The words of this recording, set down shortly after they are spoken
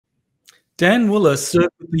Dan Willis served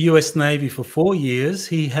with the US Navy for 4 years.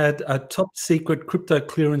 He had a top secret crypto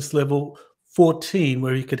clearance level 14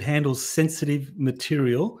 where he could handle sensitive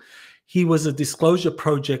material. He was a disclosure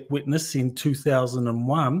project witness in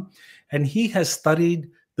 2001, and he has studied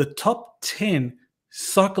the top 10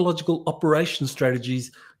 psychological operation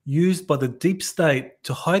strategies used by the deep state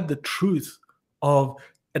to hide the truth of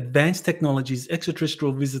advanced technologies,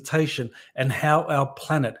 extraterrestrial visitation, and how our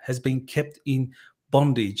planet has been kept in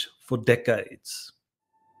bondage for decades.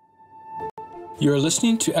 You're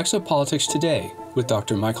listening to Exopolitics Today with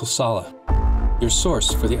Dr. Michael Salla, your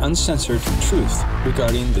source for the uncensored truth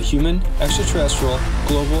regarding the human, extraterrestrial,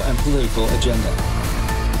 global, and political agenda.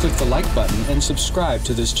 Click the like button and subscribe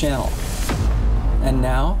to this channel. And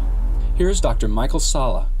now, here's Dr. Michael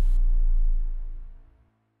Salla.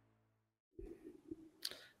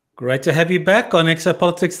 Great to have you back on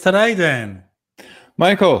Exopolitics Today, Dan.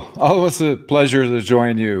 Michael, always a pleasure to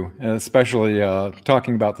join you, especially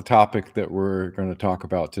talking about the topic that we're going to talk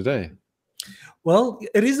about today. Well,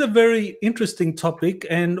 it is a very interesting topic,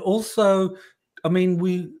 and also, I mean,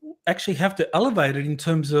 we actually have to elevate it in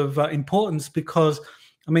terms of importance because,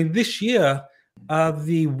 I mean, this year,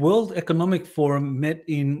 the World Economic Forum met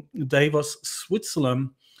in Davos, Switzerland,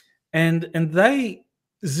 and they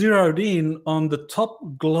zeroed in on the top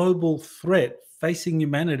global threat facing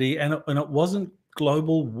humanity, and it wasn't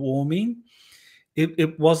global warming,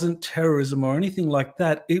 it wasn't terrorism or anything like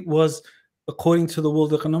that. It was, according to the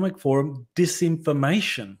World Economic Forum,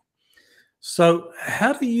 disinformation. So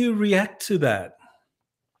how do you react to that?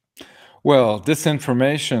 Well,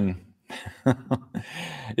 disinformation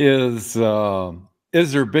is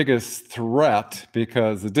their biggest threat,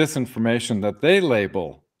 because the disinformation that they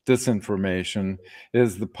label disinformation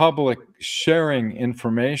is the public sharing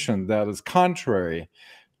information that is contrary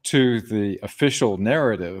to the official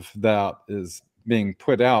narrative that is being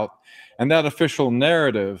put out. And that official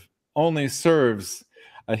narrative only serves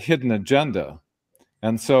a hidden agenda.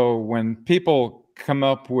 And so when people come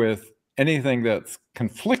up with anything that's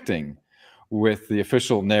conflicting with the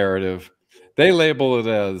official narrative, they label it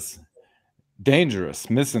as dangerous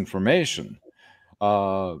misinformation.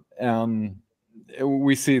 And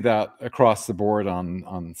we see that across the board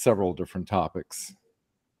on several different topics.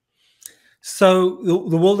 So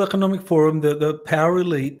the World Economic Forum, the power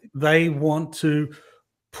elite, they want to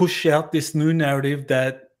push out this new narrative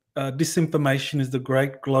that disinformation is the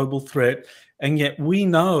great global threat. And yet we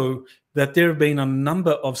know that there have been a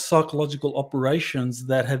number of psychological operations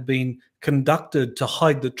that have been conducted to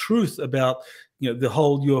hide the truth about, you know, the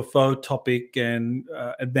whole UFO topic and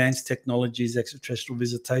advanced technologies, extraterrestrial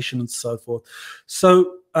visitation, and so forth.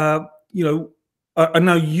 So, you know, I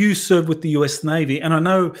know you serve with the US Navy, and I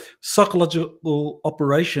know psychological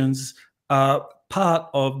operations are part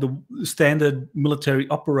of the standard military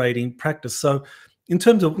operating practice. So in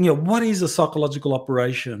terms of, you know, what is a psychological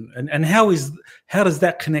operation, and how does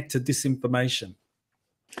that connect to disinformation?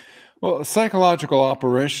 Well, a psychological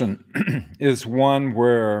operation is one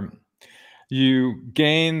where you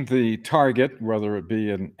gain the target, whether it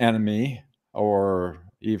be an enemy or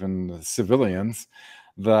even civilians,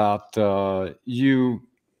 that you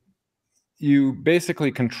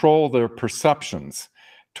basically control their perceptions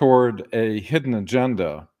toward a hidden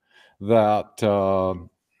agenda that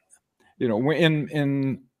you know,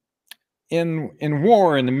 in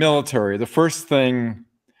war, in the military, the first thing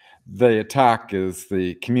they attack is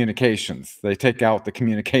the communications. They take out the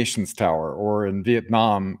communications tower. Or in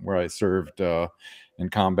Vietnam, where I served in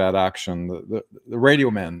combat action, the radio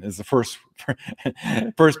man is the first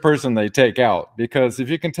person they take out, because if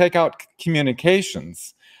you can take out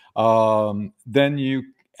communications, then you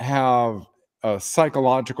have a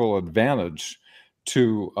psychological advantage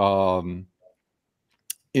to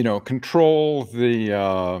you know, control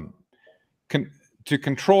the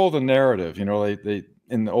control the narrative. You know, they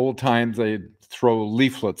in the old times they'd throw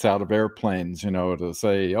leaflets out of airplanes, you know, to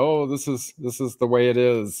say, oh, this is the way it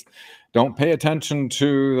is. Don't pay attention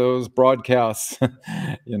to those broadcasts,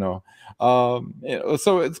 you know.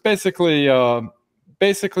 So it's basically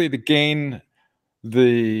to gain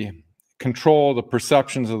the control, the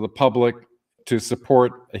perceptions of the public to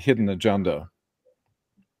support a hidden agenda.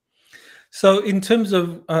 So in terms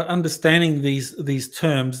of understanding these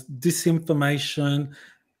terms, disinformation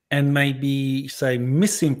and maybe say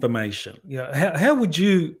misinformation, yeah, how would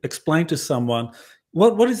you explain to someone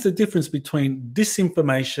what is the difference between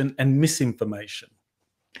disinformation and misinformation?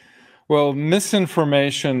 Well,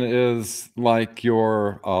 misinformation is like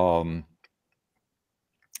your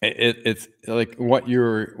it's like what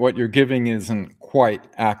you're giving isn't quite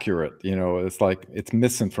accurate. You know, it's like it's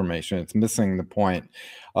misinformation. It's missing the point.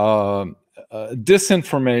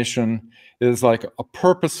 disinformation is like a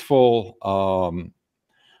purposeful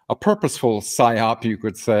psyop, you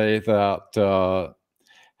could say, that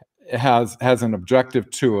has an objective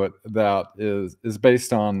to it that is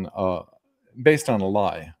based on a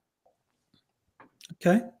lie.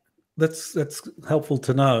 Okay, that's helpful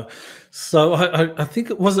to know. So I think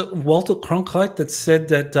it was Walter Cronkite that said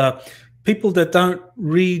that people that don't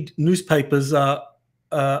read newspapers are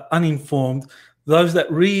uninformed. Those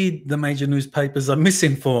that read the major newspapers are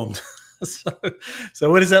misinformed. So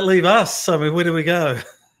where does that leave us? I mean, where do we go?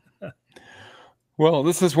 Well,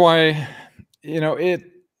 this is why,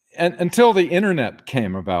 until the internet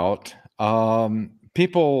came about,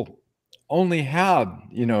 people only had,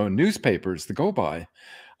 newspapers to go by.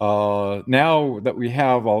 Now that we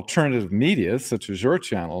have alternative media, such as your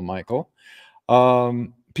channel, Michael,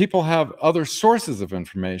 people have other sources of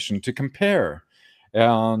information to compare.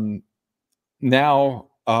 And now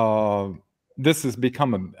this has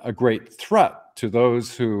become a great threat to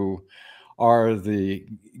those who are the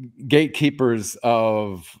gatekeepers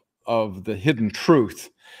of the hidden truth,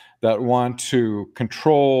 that want to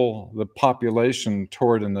control the population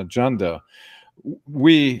toward an agenda.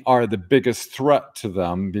 We are the biggest threat to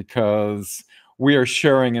them because we are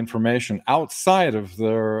sharing information outside of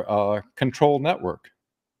their control network.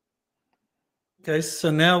 Okay,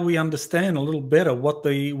 so now we understand a little better what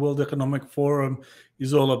the World Economic Forum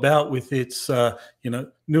is all about, with its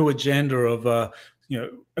new agenda of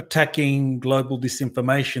attacking global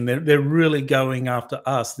disinformation. They're really going after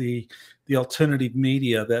us, the alternative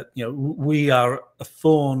media, that we are a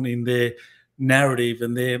thorn in their narrative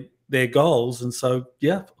and their goals. And so,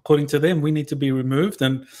 yeah, according to them, we need to be removed.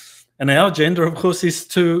 And our agenda, of course, is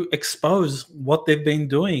to expose what they've been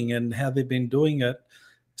doing and how they've been doing it,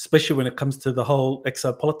 especially when it comes to the whole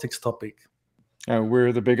exopolitics topic.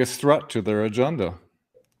 We're the biggest threat to their agenda,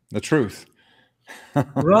 the truth.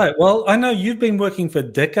 Right. Well, I know you've been working for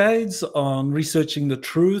decades on researching the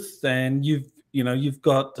truth, and you've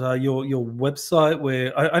got your website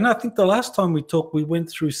where I think the last time we talked, we went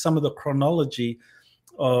through some of the chronology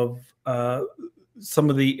of some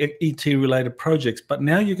of the ET related projects, but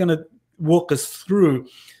now you're going to walk us through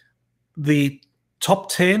the top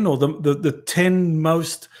 10 or the 10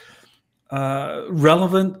 most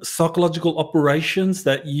relevant psychological operations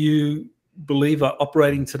that you believe are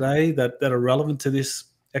operating today that are relevant to this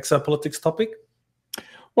exopolitics topic?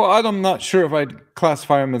 Well, I'm not sure if I'd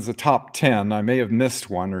classify them as a top 10. I may have missed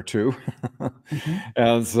one or two,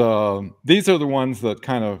 as these are the ones that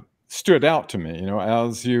kind of stood out to me.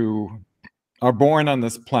 As you are born on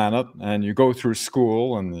this planet and you go through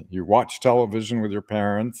school and you watch television with your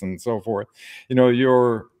parents and so forth,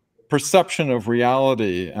 your perception of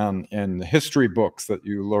reality and history books that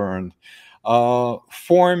you learned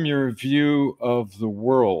form your view of the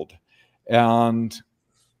world. And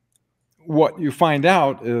what you find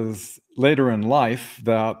out is later in life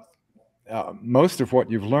that most of what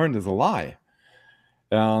you've learned is a lie,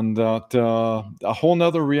 and that a whole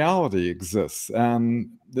nother reality exists.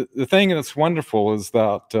 And the thing that's wonderful is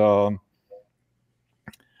that the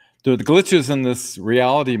glitches in this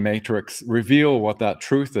reality matrix reveal what that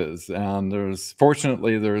truth is. And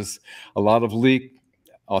fortunately, there's a lot of leaked,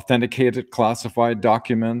 authenticated, classified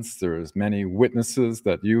documents. There's many witnesses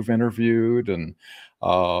that you've interviewed, and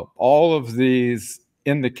all of these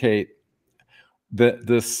indicate that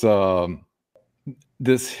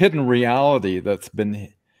this hidden reality that's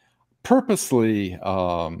been purposely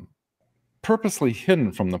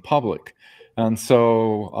hidden from the public. And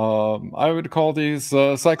so I would call these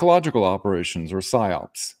psychological operations, or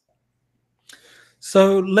psyops.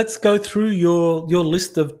 So let's go through your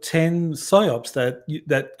list of 10 psyops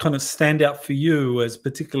that kind of stand out for you as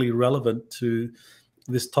particularly relevant to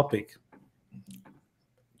this topic.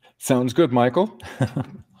 Sounds good, Michael.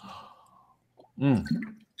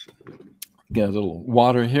 Get a little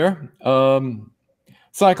water here.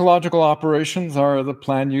 Psychological operations are the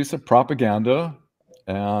planned use of propaganda,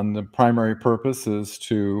 and the primary purpose is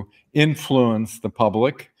to influence the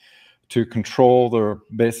public, to control their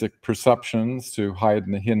basic perceptions, to hide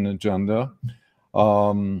in the hidden agenda.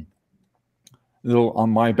 On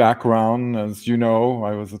my background, as you know,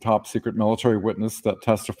 I was a top secret military witness that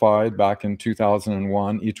testified back in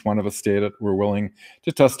 2001. Each one of us stated we're willing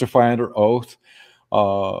to testify under oath.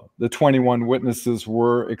 The 21 witnesses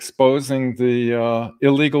were exposing the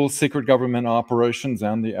illegal secret government operations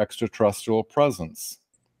and the extraterrestrial presence.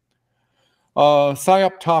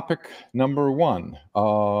 PSYOP topic number 1.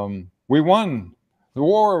 We won the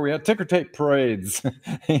war. We had ticker tape parades,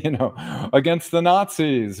 against the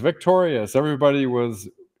Nazis, victorious. Everybody was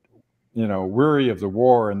weary of the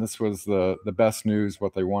war, and this was the best news,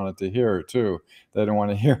 what they wanted to hear too. They don't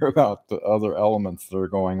want to hear about the other elements that are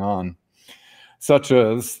going on, such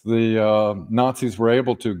as the Nazis were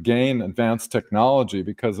able to gain advanced technology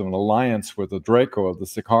because of an alliance with the Draco of the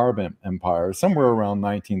Sakharov Empire somewhere around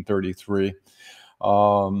 1933.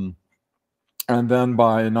 And then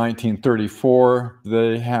by 1934,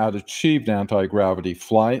 they had achieved anti-gravity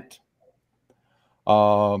flight.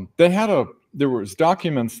 There was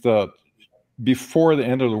documents that before the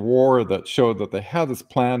end of the war that showed that they had this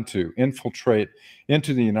plan to infiltrate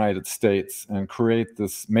into the United States and create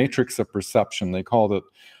this matrix of perception. They called it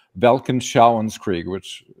Weltanschauungskrieg,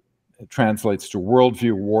 which translates to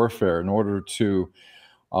worldview warfare, in order to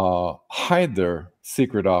hide their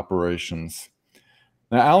secret operations.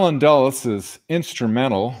 Now, Alan Dulles is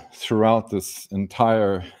instrumental throughout this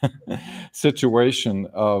entire situation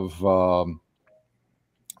of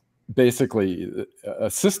basically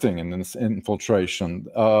assisting in this infiltration.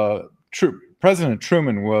 President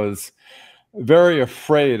Truman was very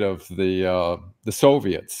afraid of the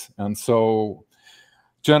Soviets, and so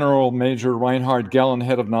General Major Reinhard Gehlen,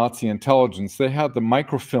 head of Nazi intelligence, they had the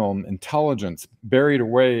microfilm intelligence buried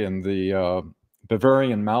away in the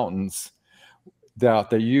Bavarian mountains that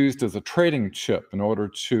they used as a trading chip in order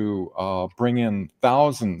to bring in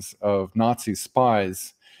thousands of Nazi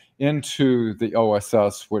spies into the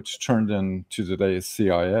OSS, which turned into today's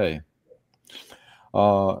CIA.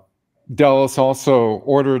 Dulles also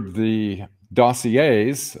ordered the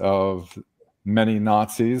dossiers of many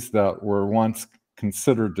Nazis that were once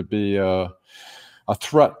considered to be a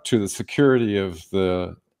threat to the security of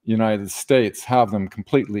the United States, have them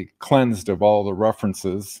completely cleansed of all the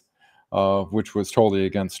references, which was totally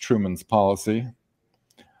against Truman's policy.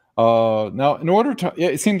 Now, in order to,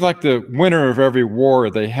 it seems like the winner of every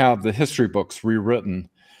war, they have the history books rewritten.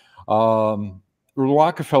 The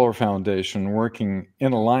Rockefeller Foundation, working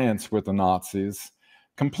in alliance with the Nazis,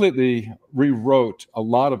 completely rewrote a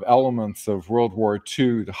lot of elements of World War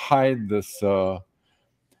II to hide this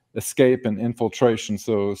escape and infiltration,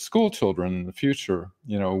 so school children in the future,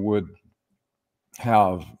 would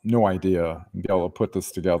have no idea and be able to put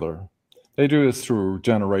this together. They do this through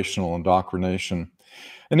generational indoctrination.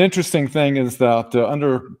 An interesting thing is that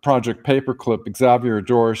under Project Paperclip, Xavier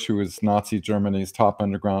Dorsch, who is Nazi Germany's top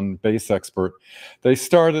underground base expert, they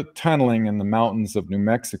started tunneling in the mountains of New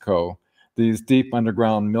Mexico, these deep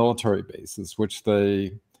underground military bases, which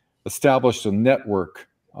they established a network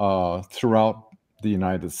throughout the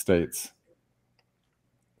United States.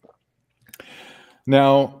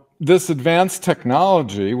 Now, this advanced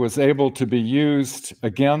technology was able to be used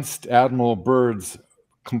against Admiral Byrd's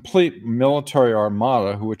complete military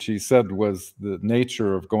armada, which he said was the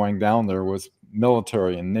nature of going down there, was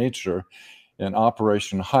military in nature, in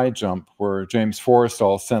Operation High Jump, where James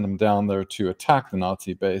Forrestal sent them down there to attack the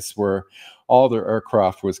Nazi base, where all their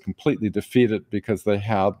aircraft was completely defeated because they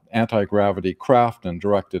had anti-gravity craft and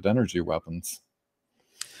directed energy weapons.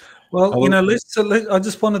 Well, I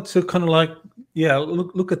just wanted to kind of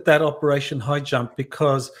look at that Operation High Jump,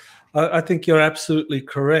 because I think you're absolutely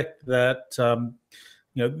correct that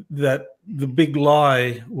that the big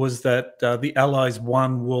lie was that the Allies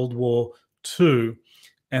won World War II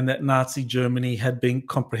and that Nazi Germany had been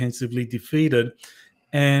comprehensively defeated.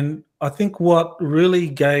 And I think what really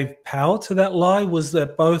gave power to that lie was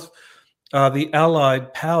that both the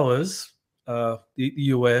Allied powers, the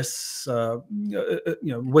US,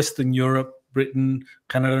 Western Europe, Britain,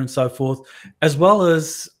 Canada, and so forth, as well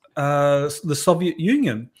as the Soviet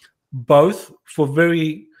Union, both for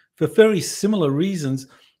very similar reasons,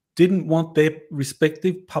 didn't want their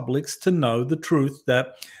respective publics to know the truth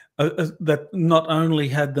that that not only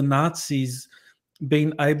had the Nazis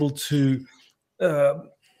been able to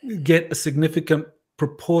get a significant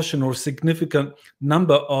proportion or a significant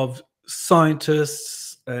number of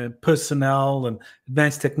scientists, personnel, and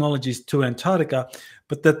advanced technologies to Antarctica,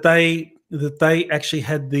 but that they actually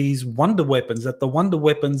had these wonder weapons. That the wonder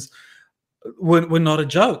weapons were not a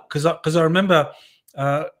joke. Because I remember.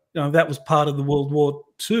 That was part of the World War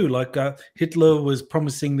II. Like Hitler was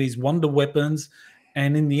promising these wonder weapons,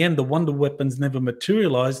 and in the end, the wonder weapons never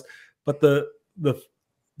materialized. But the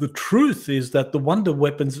truth is that the wonder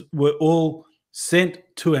weapons were all sent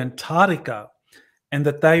to Antarctica, and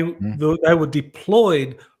that they were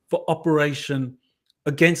deployed for Operation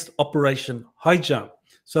High Jump.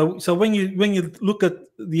 So when you look at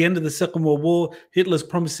the end of the Second World War, Hitler's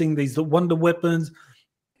promising these wonder weapons.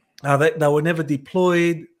 They were never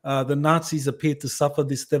deployed. The Nazis appeared to suffer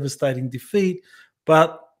this devastating defeat,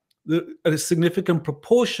 but a significant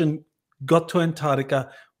proportion got to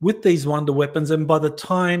Antarctica with these wonder weapons. And by the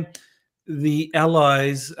time the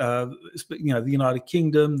Allies, the United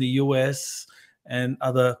Kingdom, the US, and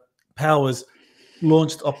other powers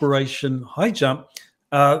launched Operation High Jump,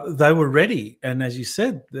 they were ready. And as you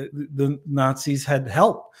said, the Nazis had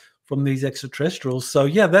help from these extraterrestrials. So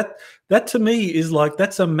yeah, that to me is like,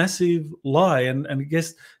 that's a massive lie. And I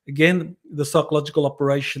guess, again, the psychological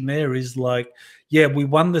operation there is like, yeah, we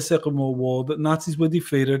won the Second World War, the Nazis were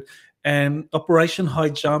defeated, and Operation High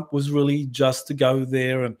Jump was really just to go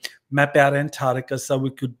there and map out Antarctica so we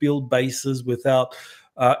could build bases without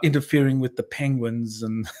interfering with the penguins,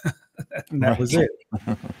 and, and that was it.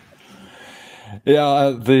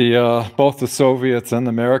 Yeah, both the Soviets and the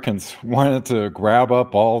Americans wanted to grab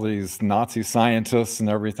up all these Nazi scientists and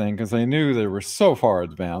everything because they knew they were so far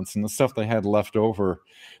advanced, and the stuff they had left over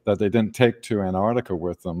that they didn't take to Antarctica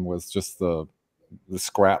with them was just the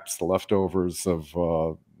scraps, the leftovers of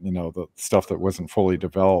the stuff that wasn't fully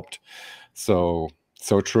developed. So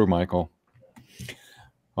true, Michael.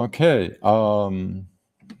 Okay,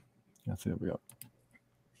 let's see what we got.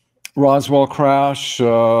 Roswell crash,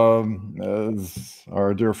 as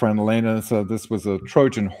our dear friend Elena said, this was a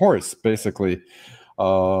Trojan horse, basically,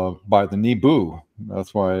 by the Nibu.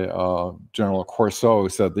 That's why General Corso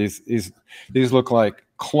said these look like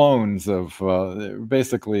clones of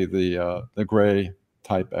basically the gray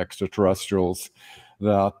type extraterrestrials.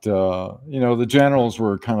 That the generals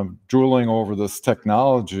were kind of drooling over this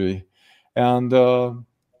technology, and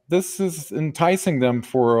this is enticing them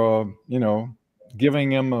for giving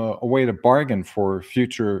them a way to bargain for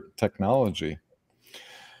future technology.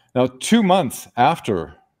 Now, 2 months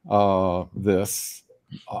after this,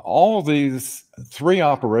 all of these 3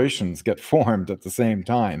 operations get formed at the same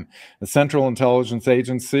time: the Central Intelligence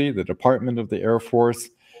Agency, the Department of the Air Force,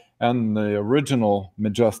 and the original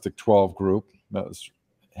Majestic 12 group that was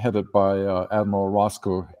headed by Admiral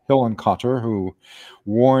Roscoe Hillenkotter, who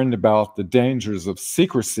warned about the dangers of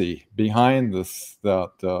secrecy behind this,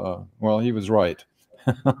 that, well, he was right,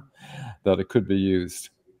 that it could be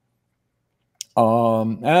used.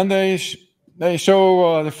 And they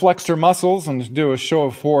show, they flex their muscles and do a show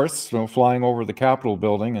of force, flying over the Capitol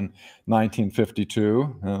building in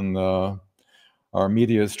 1952, and our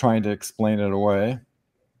media is trying to explain it away.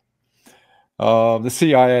 The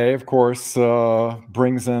CIA, of course,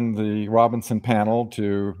 brings in the Robinson panel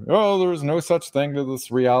to, there's no such thing to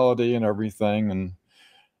this reality and everything. And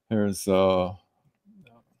there's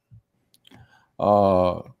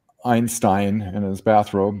Einstein in his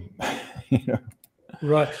bathrobe.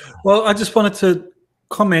 Right. Well, I just wanted to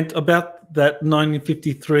comment about that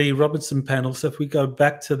 1953 Robinson panel. So if we go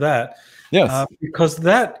back to that, yes, because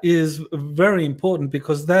that is very important,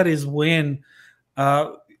 because that is when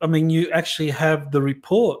you actually have the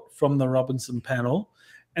report from the Robinson panel,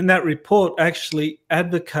 and that report actually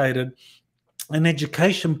advocated an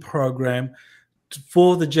education program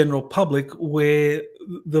for the general public where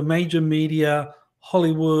the major media,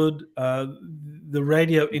 Hollywood, the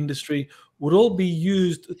radio industry would all be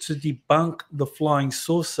used to debunk the flying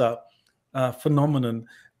saucer phenomenon,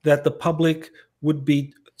 that the public would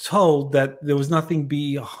be told that there was nothing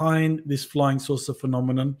behind this flying saucer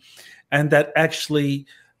phenomenon, and that actually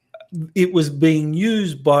it was being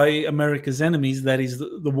used by America's enemies, that is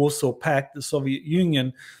the Warsaw Pact, the Soviet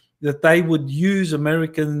Union, that they would use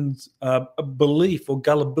Americans' belief or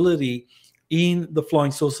gullibility in the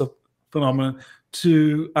flying saucer phenomenon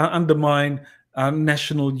to undermine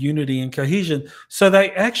national unity and cohesion. So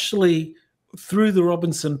they actually, through the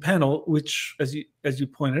Robinson panel, which, as you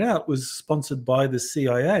pointed out, was sponsored by the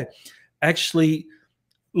CIA, actually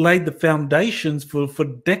laid the foundations for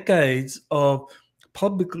decades of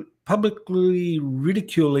publicly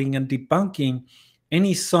ridiculing and debunking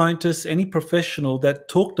any scientist, any professional that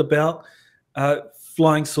talked about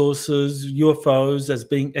flying saucers, UFOs as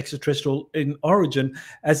being extraterrestrial in origin,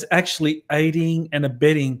 as actually aiding and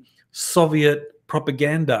abetting Soviet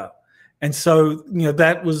propaganda. And so,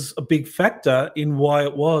 that was a big factor in why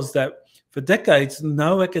it was that for decades,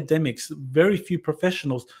 no academics, very few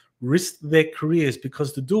professionals risked their careers,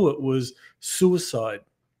 because to do it was suicide.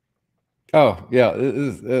 Oh, yeah.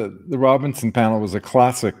 The Robinson panel was a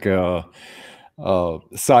classic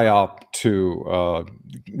psyop to,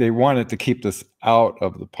 they wanted to keep this out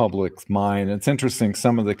of the public's mind. It's interesting,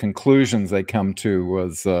 some of the conclusions they come to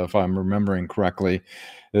was, if I'm remembering correctly,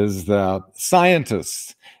 is that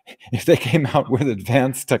scientists, if they came out with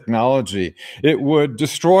advanced technology, it would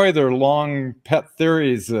destroy their long pet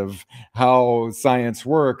theories of how science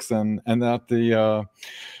works, and that the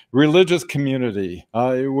religious community,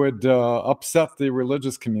 it would upset the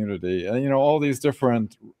religious community. All these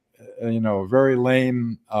different, very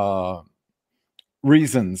lame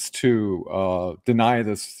reasons to deny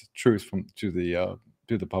this truth to the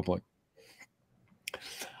public.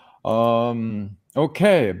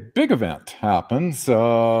 Okay, a big event happens.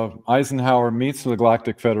 Eisenhower meets the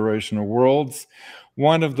Galactic Federation of Worlds.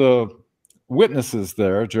 One of the witnesses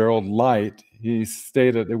there, Gerald Light, he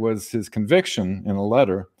stated it was his conviction in a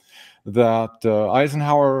letter that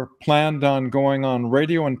Eisenhower planned on going on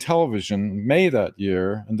radio and television in May that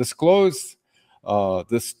year and disclose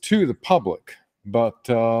this to the public. But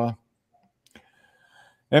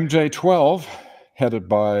MJ-12, headed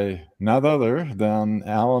by none other than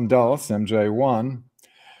Alan Dulles, MJ-1,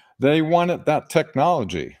 they wanted that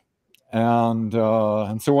technology. And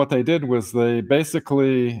so what they did was they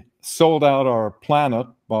basically sold out our planet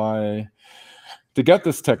to get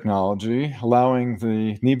this technology, allowing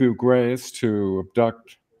the Nibu Greys to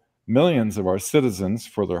abduct millions of our citizens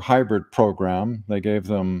for their hybrid program. They gave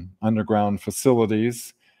them underground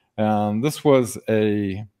facilities, and this was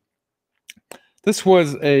a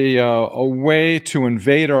way to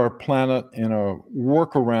invade our planet in a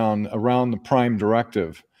workaround around the Prime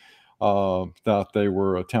Directive that they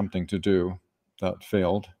were attempting to do that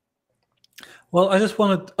failed. Well, I just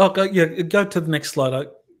wanted, go to the next slide.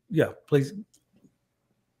 Yeah, please.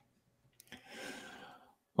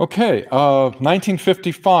 Okay,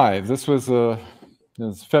 1955. This was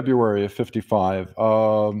February of 55.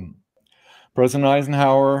 President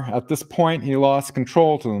Eisenhower, at this point, he lost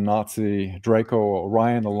control to the Nazi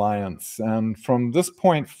Draco-Orion alliance. And from this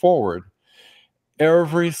point forward,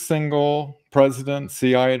 every single president,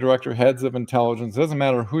 CIA director, heads of intelligence, doesn't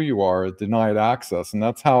matter who you are, denied access. And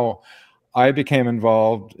that's how I became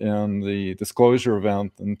involved in the disclosure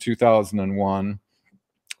event in 2001.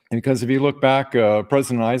 Because if you look back,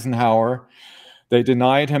 President Eisenhower, they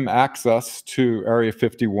denied him access to Area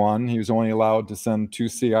 51. He was only allowed to send 2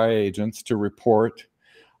 CIA agents to report.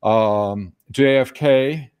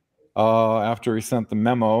 JFK, after he sent the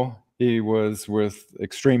memo, he was with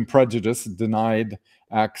extreme prejudice, denied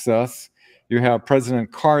access. You have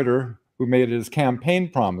President Carter, who made it his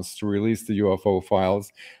campaign promise to release the UFO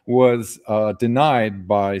files, was denied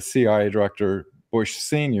by CIA Director Bush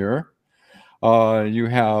Sr. You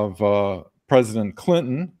have President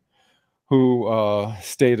Clinton, who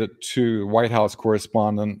stated to White House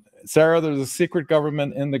correspondent, Sarah, there's a secret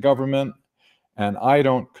government in the government, and I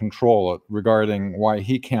don't control it, regarding why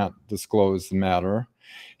he can't disclose the matter.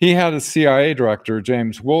 He had a CIA director,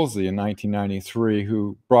 James Woolsey, in 1993,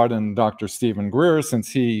 who brought in Dr. Stephen Greer, since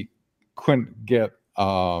he couldn't get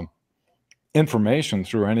information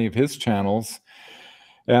through any of his channels.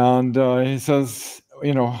 And he says,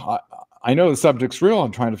 you know, I know the subject's real.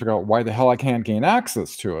 I'm trying to figure out why the hell I can't gain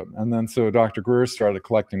access to it. And then so Dr. Greer started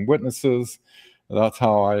collecting witnesses. That's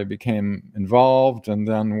how I became involved. And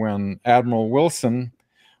then when Admiral Wilson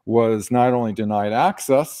was not only denied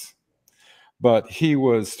access, but he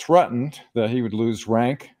was threatened that he would lose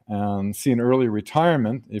rank and see an early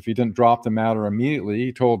retirement if he didn't drop the matter immediately.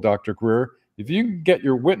 He told Dr. Greer, if you can get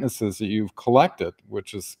your witnesses that you've collected,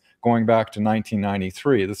 which is going back to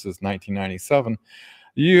 1993, this is 1997,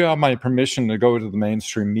 you have my permission to go to the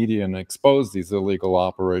mainstream media and expose these illegal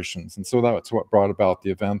operations. And so that's what brought about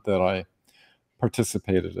the event that I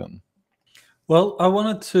participated in. Well, I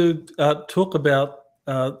wanted to talk about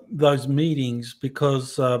those meetings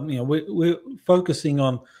because you know, we're focusing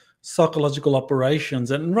on psychological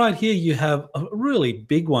operations, and right here you have a really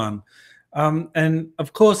big one. And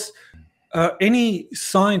of course, any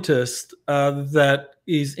scientist that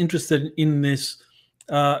is interested in this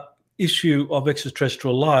issue of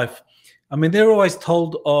extraterrestrial life, I mean, they're always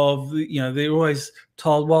told of, you know, they're always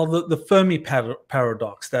told, well, the Fermi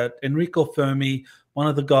paradox, that Enrico Fermi, one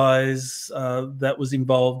of the guys that was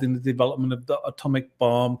involved in the development of the atomic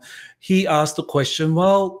bomb, he asked the question,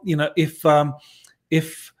 well, you know, if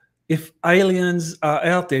aliens are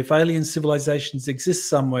out there, if alien civilizations exist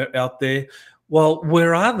somewhere out there, well,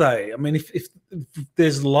 where are they? I mean, if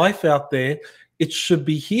there's life out there, it should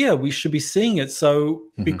be here. We should be seeing it. So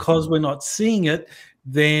because we're not seeing it,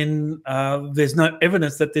 then there's no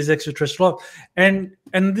evidence that there's extraterrestrial life. And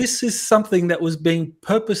this is something that was being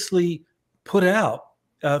purposely put out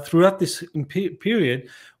throughout this period,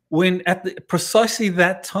 when at precisely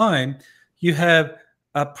that time, you have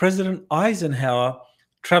President Eisenhower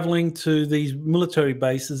traveling to these military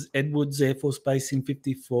bases, Edwards Air Force Base in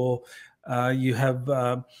 54, you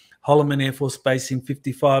have Holloman Air Force Base in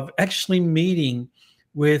 55, actually meeting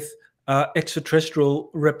with extraterrestrial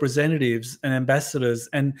representatives and ambassadors,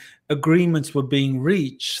 and agreements were being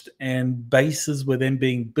reached, and bases were then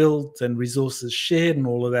being built and resources shared and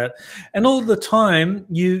all of that. And all the time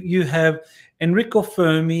you have Enrico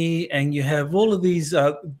Fermi and you have all of these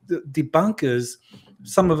debunkers.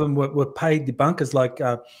 Some of them were paid debunkers, like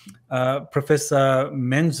Professor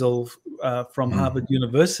Menzel from Harvard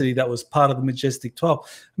University, that was part of the Majestic 12.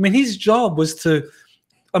 I mean, his job was to,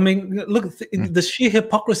 I mean, look at the sheer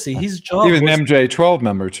hypocrisy. His job He was an MJ-12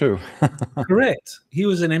 member too. Correct. He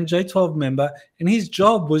was an MJ-12 member, and his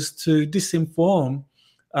job was to disinform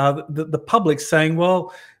the public, saying,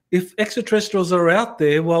 well, if extraterrestrials are out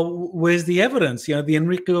there, well, where's the evidence? You know, the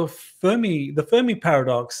Enrico Fermi, the Fermi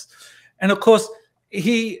paradox. And of course,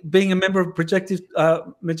 he, being a member of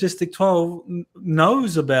Majestic 12,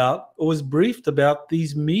 knows about, or was briefed about,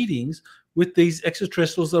 these meetings with these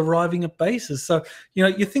extraterrestrials arriving at bases. So, you know,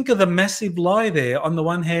 you think of the massive lie there. On the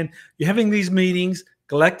one hand, you're having these meetings,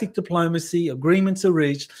 galactic diplomacy, agreements are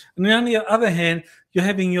reached. And on the other hand, you're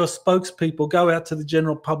having your spokespeople go out to the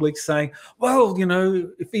general public saying, well, you know,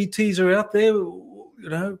 if ETs are out there, you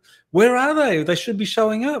know, where are they? They should be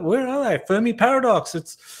showing up. Where are they? Fermi paradox.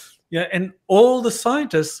 It's, yeah, and all the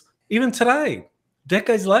scientists, even today,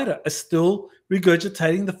 decades later, are still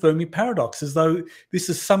regurgitating the Fermi paradox as though this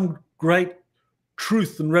is some great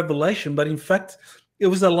truth and revelation, but in fact, it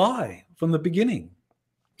was a lie from the beginning.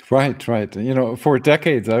 Right, right. You know, for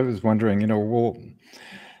decades, I was wondering, you know, well,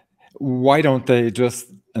 why don't they just,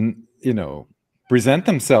 you know, present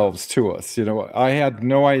themselves to us? You know, I had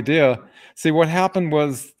no idea. See, what happened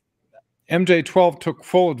was MJ-12 took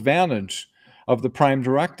full advantage of the Prime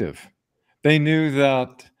Directive. They knew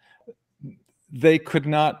that they could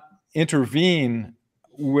not intervene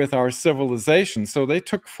with our civilization, so they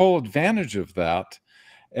took full advantage of that,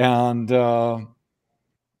 and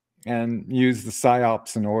used the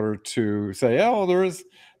Psyops in order to say, oh,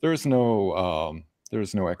 there's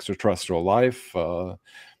no extraterrestrial life.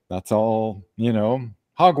 That's all, you know,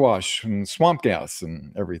 hogwash and swamp gas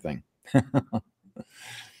and everything.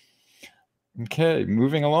 Okay,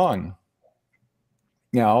 moving along.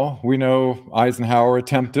 Now, we know Eisenhower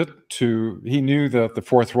attempted to, he knew that the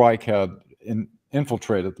Fourth Reich had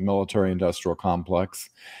infiltrated the military-industrial complex.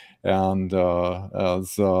 And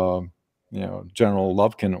as, you know, General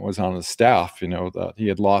Lufkin was on his staff, you know, that he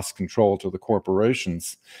had lost control to the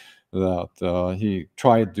corporations, that he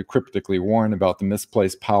tried to cryptically warn about the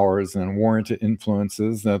misplaced powers and warranted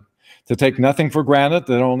influences, that to take nothing for granted,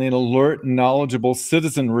 that only an alert and knowledgeable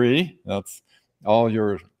citizenry, that's all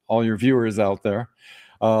your viewers out there,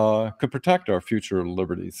 could protect our future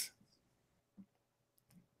liberties.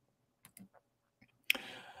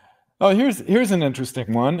 Oh, here's an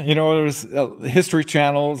interesting one. You know, there's history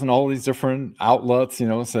channels and all these different outlets, you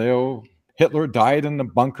know, say, oh, Hitler died in the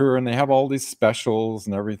bunker, and they have all these specials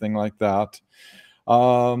and everything like that.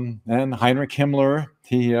 And Heinrich Himmler,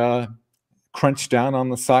 he crunched down on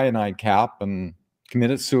the cyanide cap and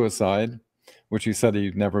committed suicide, which he said he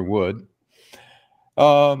never would.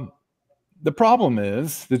 The problem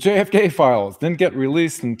is the JFK files didn't get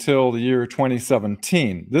released until the year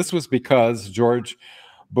 2017. This was because George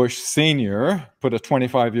Bush Sr. put a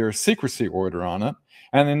 25-year secrecy order on it.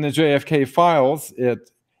 And in the JFK files, it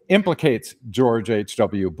implicates George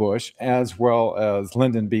H.W. Bush as well as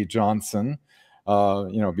Lyndon B. Johnson,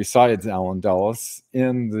 you know, besides Allen Dulles,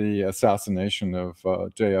 in the assassination of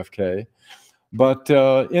JFK. But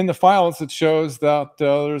in the files, it shows that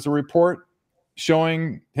there's a report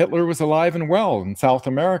showing Hitler was alive and well in South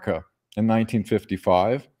America in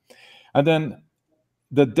 1955. And then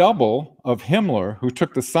the double of Himmler, who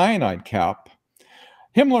took the cyanide cap,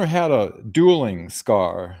 Himmler had a dueling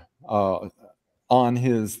scar on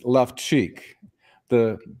his left cheek.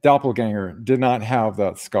 The doppelganger did not have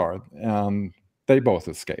that scar, and they both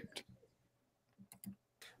escaped.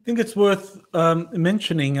 I think it's worth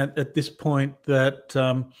mentioning at this point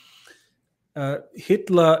that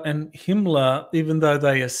Hitler and Himmler, even though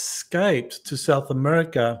they escaped to South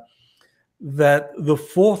America, that the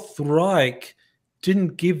Fourth Reich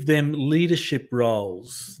didn't give them leadership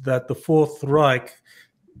roles, that the Fourth Reich,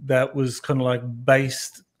 that was kind of like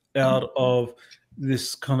based out of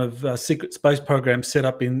this kind of secret space program set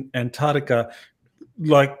up in Antarctica,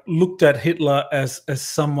 like looked at Hitler as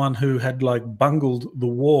someone who had like bungled the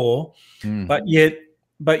war, but yet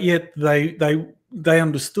they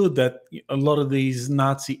understood that a lot of these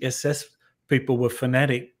Nazi SS people were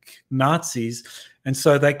fanatic Nazis, and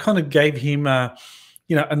so they kind of gave him a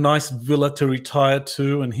nice villa to retire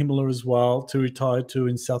to, and Himmler as well to retire to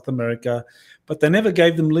in South America, but they never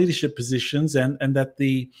gave them leadership positions, and that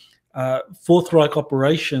the Fourth Reich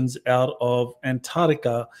operations out of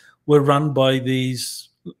Antarctica were run by these,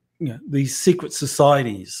 these secret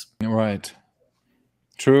societies. Right.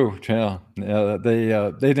 True. Yeah.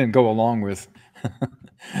 They didn't go along with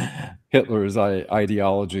Hitler's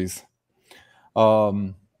ideologies.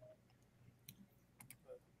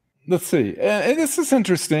 Let's see. And this is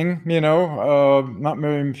interesting. Not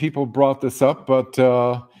many people brought this up, but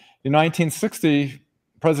in 1960,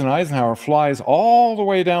 President Eisenhower flies all the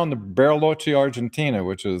way down to Bariloche, Argentina,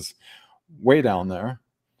 which is way down there.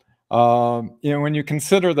 When you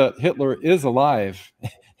consider that Hitler is alive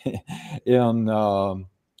in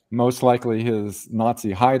most likely his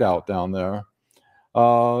Nazi hideout down there,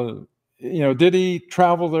 did he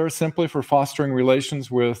travel there simply for fostering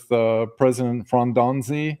relations with President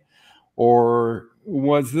Frondanzi, or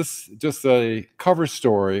was this just a cover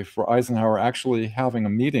story for Eisenhower actually having a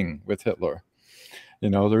meeting with Hitler?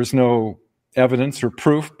 There's no evidence or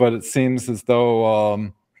proof, but it seems as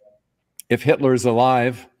though if Hitler's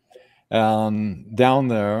alive and down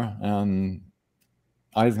there, and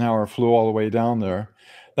Eisenhower flew all the way down there,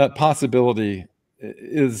 that possibility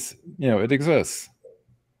is, it exists.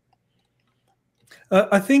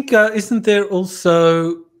 I think, isn't there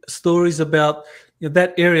also stories about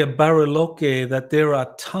that area, Bariloche, that there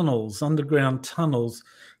are tunnels, underground tunnels,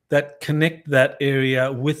 that connect that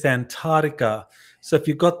area with Antarctica? So if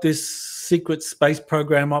you've got this secret space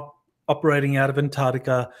program operating out of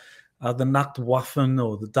Antarctica, the Nachtwaffen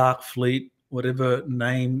or the Dark Fleet, whatever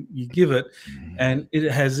name you give it, and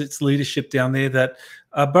it has its leadership down there, that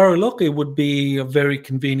Bariloche would be a very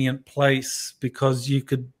convenient place, because you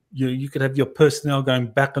could have your personnel going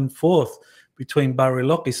back and forth between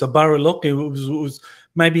Bariloche. So Bariloche was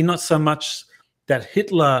maybe not so much that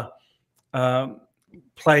Hitler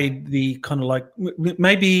played the kind of like,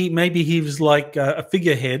 maybe he was like a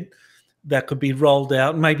figurehead that could be rolled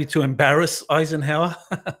out, maybe to embarrass Eisenhower.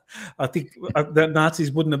 I think the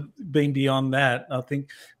Nazis wouldn't have been beyond that, I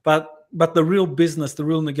think. But the real business, the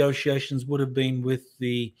real negotiations would have been with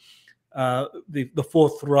the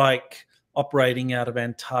Fourth Reich operating out of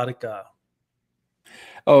Antarctica.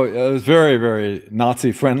 Oh, it was very, very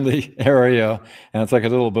Nazi-friendly area, and it's like a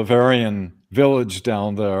little Bavarian village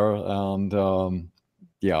down there. And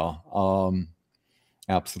yeah,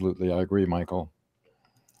 absolutely, I agree, Michael.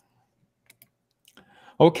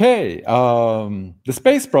 Okay, the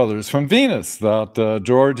Space Brothers from Venus that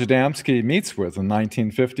George Adamski meets with in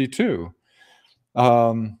 1952.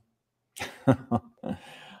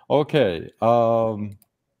 Okay.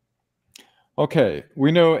 Okay,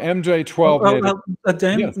 we know MJ12.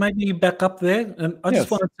 Dan, yes. Maybe you back up there, and I yes.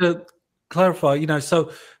 just wanted to clarify.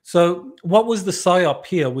 So what was the psyop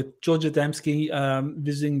here with George Adamski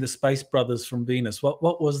visiting the Space Brothers from Venus?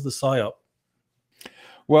 What was the psyop?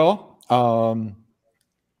 Well,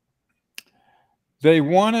 they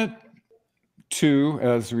wanted to,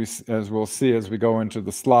 as we'll see as we go into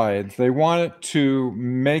the slides, they wanted to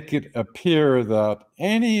make it appear that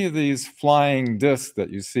any of these flying discs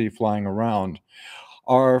that you see flying around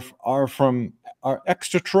are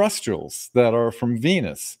extraterrestrials that are from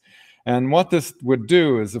Venus. And what this would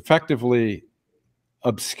do is effectively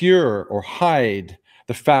obscure or hide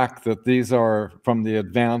the fact that these are from the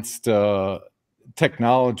advanced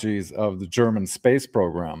technologies of the German space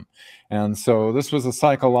program. And so this was a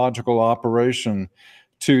psychological operation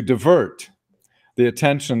to divert the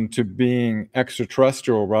attention to being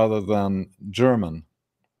extraterrestrial rather than German.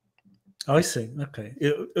 I see. Okay.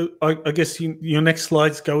 I guess your next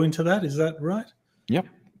slides go into that. Is that right? Yep.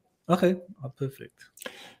 Okay. Oh, perfect.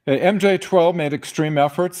 MJ12 made extreme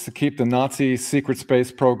efforts to keep the Nazi secret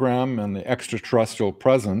space program and the extraterrestrial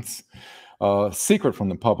presence secret from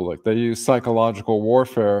the public. They used psychological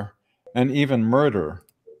warfare and even murder.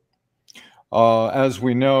 As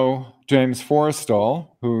we know, James Forrestal,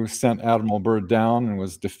 who sent Admiral Byrd down and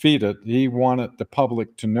was defeated, he wanted the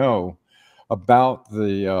public to know about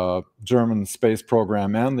the German space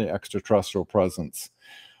program and the extraterrestrial presence.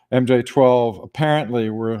 MJ12 apparently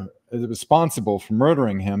were responsible for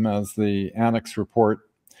murdering him, as the annex report,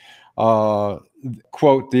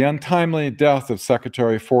 quote, "The untimely death of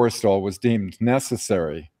Secretary Forrestal was deemed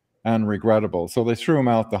necessary and regrettable." So they threw him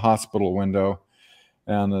out the hospital window,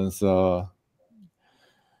 and as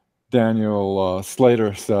Daniel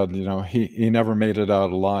Slater said, he never made it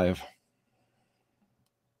out alive.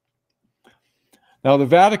 Now, the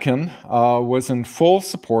Vatican was in full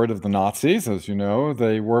support of the Nazis, as you know.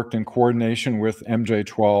 They worked in coordination with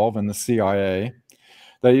MJ12 and the CIA.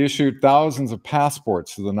 They issued thousands of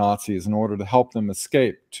passports to the Nazis in order to help them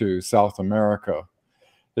escape to South America.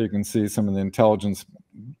 You can see some of the intelligence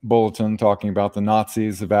bulletin talking about the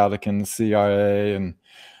Nazis, the Vatican, the CIA, and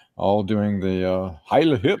all doing the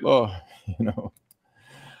Heil Hitler,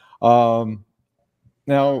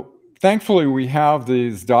 Now, thankfully, we have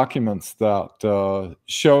these documents that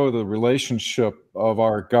show the relationship of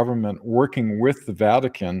our government working with the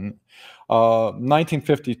Vatican.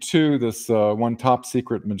 1952, this one top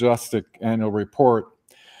secret majestic annual report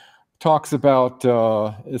talks about,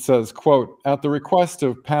 it says, quote, at the request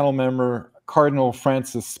of panel member Cardinal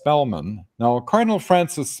Francis Spellman. Now, Cardinal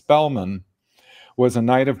Francis Spellman was a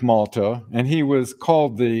Knight of Malta, and he was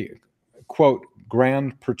called the, quote,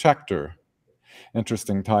 Grand Protector.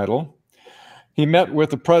 Interesting title. He met with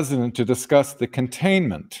the president to discuss the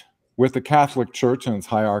containment with the Catholic Church and its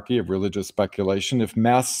hierarchy of religious speculation if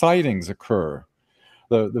mass sightings occur.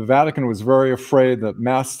 The Vatican was very afraid that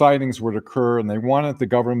mass sightings would occur, and they wanted the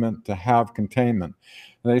government to have containment.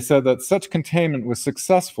 And they said that such containment was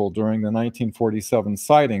successful during the 1947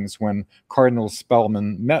 sightings when Cardinal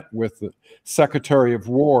Spellman met with the Secretary of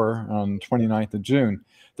War on 29th of June.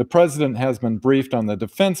 The president has been briefed on the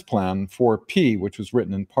defense plan 4P, which was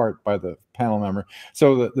written in part by the panel member.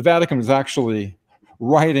 So the Vatican was actually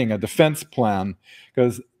writing a defense plan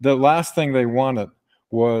because the last thing they wanted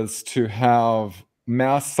was to have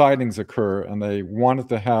mass sightings occur, and they wanted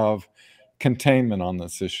to have containment on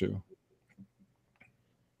this issue.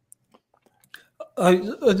 I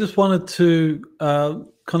just wanted to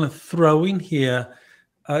kind of throw in here,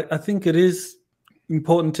 I think it is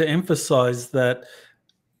important to emphasize that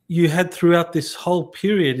you had throughout this whole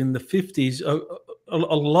period in the 50s a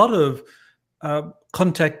lot of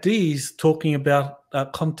contactees talking about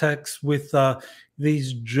contacts with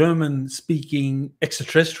these German-speaking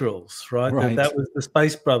extraterrestrials, right? Right. That was the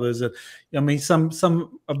Space Brothers. I mean,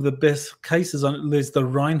 some of the best cases on it. There's the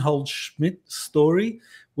Reinhold Schmidt story,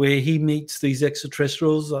 where he meets these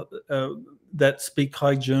extraterrestrials that speak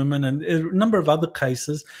High German, and a number of other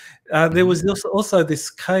cases. There was also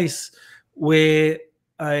this case where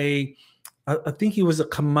I think he was a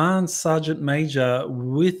command sergeant major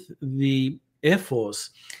with the Air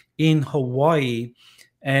Force in Hawaii,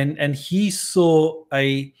 and he saw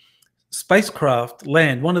a spacecraft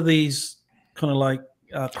land, one of these kind of like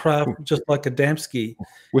craft, just like a Damsky,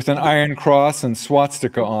 with an iron cross and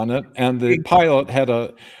swastika on it, and the pilot had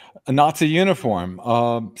a Nazi uniform.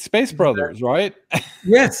 Space Brothers, right?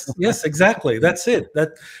 Yes, exactly. That's it.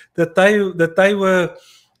 That they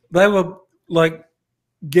were like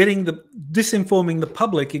disinforming the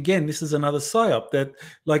public. Again, this is another psyop that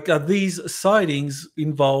like these sightings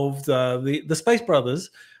involved the Space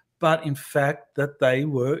Brothers, but in fact that they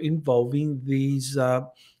were involving these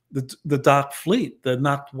the Dark Fleet, the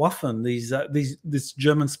Nachtwaffen, this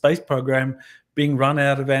German space program being run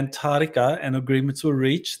out of Antarctica, and agreements were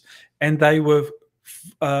reached, and they were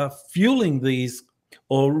fueling these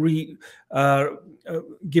or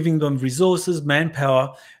giving them resources,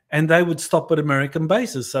 manpower, and they would stop at American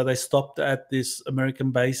bases. So they stopped at this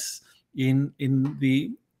American base in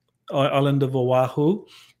the island of Oahu,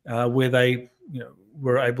 where they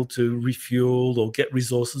were able to refuel or get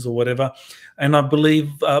resources or whatever. And I believe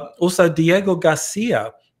also Diego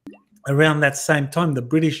Garcia, around that same time, the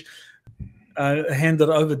British handed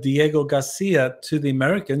over Diego Garcia to the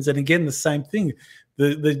Americans. And again, the same thing.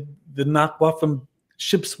 The Nachtwaffen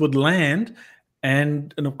ships would land,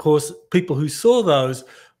 and of course, people who saw those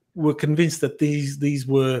were convinced that these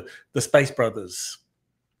were the Space Brothers.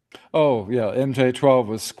 Oh, yeah. MJ-12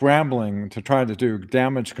 was scrambling to try to do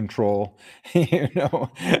damage control.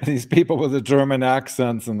 These people with the German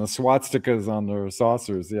accents and the swastikas on their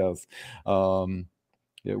saucers. Yes.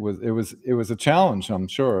 It was a challenge, I'm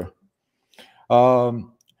sure.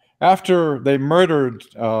 After they murdered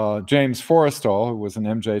James Forrestal, who was an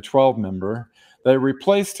MJ-12 member, they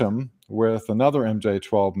replaced him with another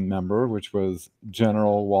MJ-12 member, which was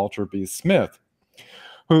General Walter B. Smith,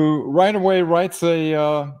 who right away writes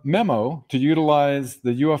a memo to utilize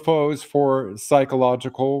the UFOs for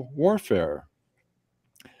psychological warfare.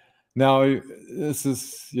 Now, this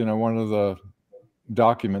is, one of the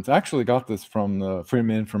documents. I actually got this from the Freedom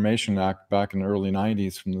of Information Act back in the early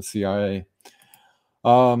 90s from the CIA.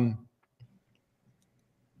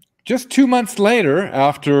 Just 2 months later,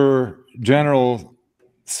 after General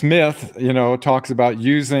Smith, talks about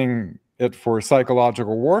using it for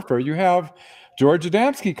psychological warfare, you have George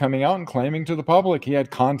Adamski coming out and claiming to the public he had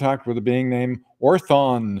contact with a being named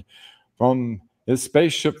Orthon from his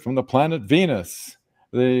spaceship from the planet Venus.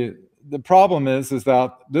 The problem is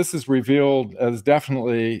that this is revealed as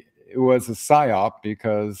definitely it was a psyop,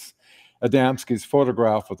 because Adamski's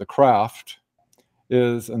photograph of the craft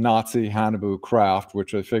is a Nazi Haunebu craft,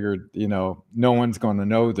 which I figured, no one's going to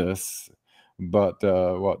know this. but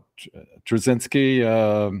Trzynski,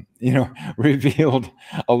 revealed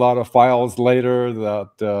a lot of files later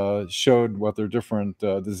that showed what their different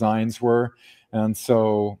designs were, and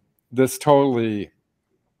so this totally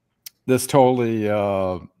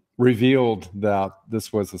revealed that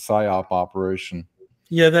this was a PSYOP operation.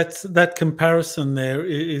 Yeah, that comparison there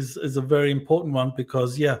is a very important one,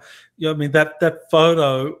 because I mean that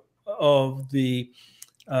photo of the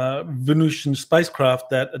Venusian spacecraft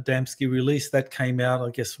that Adamski released, that came out,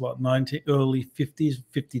 I guess, early 50s,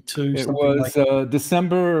 52. It was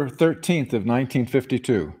December 13th of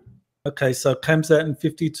 1952. Okay, so it comes out in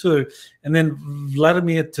 52, and then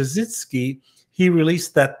Vladimir Trzynski, he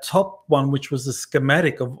released that top one, which was a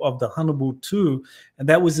schematic of the Hannibal 2, and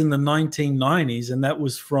that was in the 1990s, and that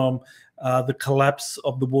was from the collapse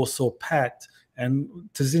of the Warsaw Pact. And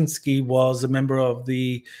Trzynski was a member of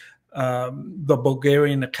the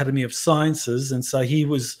Bulgarian Academy of Sciences, and so he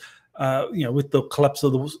was, with the collapse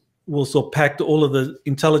of the Warsaw Pact, all of the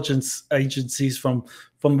intelligence agencies from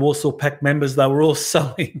Warsaw Pact members, they were all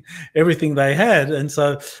selling everything they had, and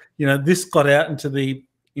so this got out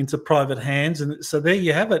into private hands, and so there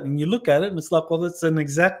you have it. And you look at it, and it's like, well, it's an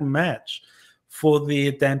exact match for the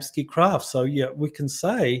Adamski craft. So we can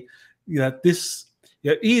say this,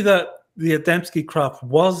 either the Adamski craft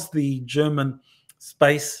was the German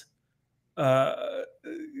space.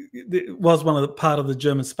 It was part of the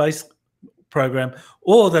German space program,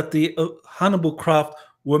 or that the Hannibal craft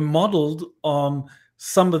were modeled on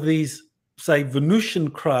some of these, say, Venusian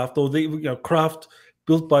craft, or the craft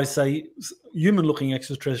built by, say, human-looking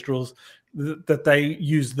extraterrestrials, that they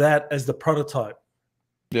use that as the prototype.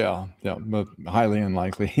 Yeah, but highly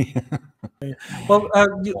unlikely. Well,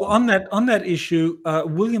 on that issue,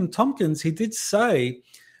 William Tompkins, he did say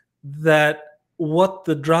that what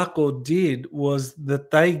the Draco did was that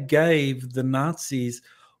they gave the Nazis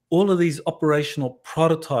all of these operational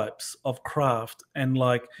prototypes of craft, and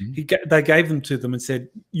they gave them to them and said,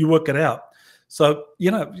 "You work it out." So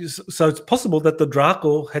so it's possible that the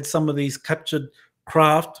Draco had some of these captured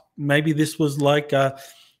craft. Maybe this was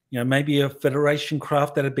maybe a Federation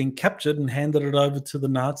craft that had been captured and handed it over to the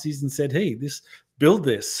Nazis and said, "Hey, build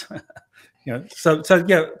this." So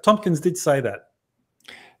Tompkins did say that.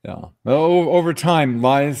 Yeah. Well, over time,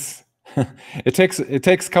 lies. It takes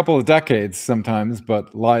a couple of decades sometimes,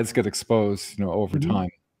 but lies get exposed, over time.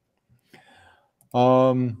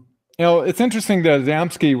 It's interesting that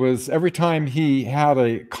Adamski was, every time he had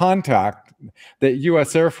a contact, the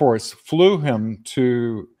U.S. Air Force flew him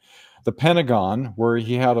to the Pentagon, where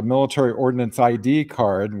he had a military ordnance ID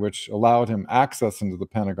card, which allowed him access into the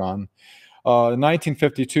Pentagon. In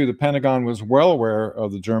 1952, the Pentagon was well aware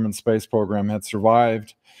of the German space program, had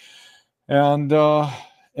survived, and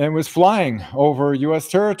was flying over U.S.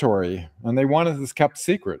 territory, and they wanted this kept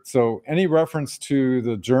secret. So any reference to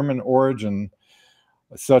the German origin,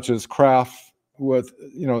 such as craft, was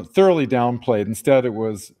thoroughly downplayed. Instead, it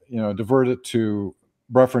was diverted to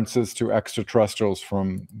references to extraterrestrials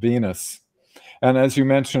from Venus. And as you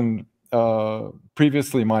mentioned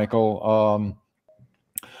previously, Michael,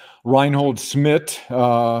 Reinhold Schmidt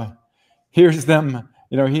hears them.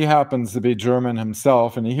 He happens to be German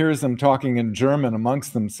himself, and he hears them talking in German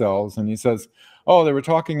amongst themselves, and he says, "Oh, they were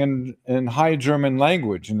talking in High German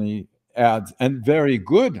language," and he adds, "and very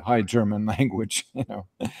good High German language."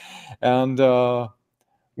 And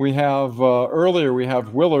we have earlier we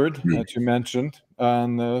have Willard that you mentioned,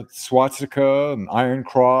 and the swastika and Iron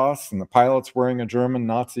Cross, and the pilots wearing a German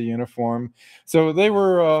Nazi uniform. So they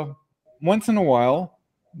were once in a while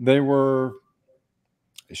they were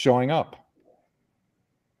showing up.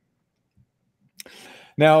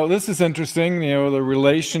 Now, this is interesting, the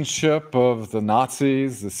relationship of the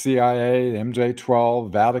Nazis, the CIA, the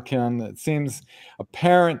MJ-12, Vatican. It seems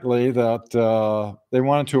apparently that they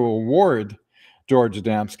wanted to award George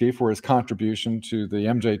Adamski for his contribution to the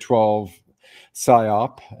MJ-12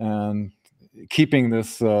 PSYOP and keeping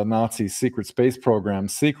this Nazi secret space program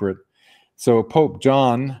secret. So Pope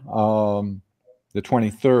John, the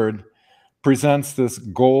 23rd, presents this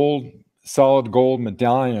solid gold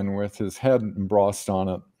medallion with his head embossed on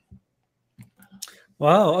it.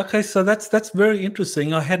 Wow. Okay, so that's very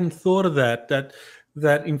interesting. I hadn't thought of that.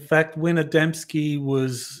 That in fact, when Adamski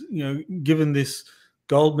was given this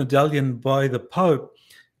gold medallion by the Pope,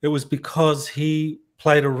 it was because he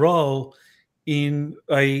played a role in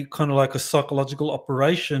a kind of like a psychological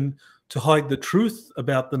operation to hide the truth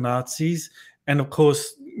about the Nazis, and of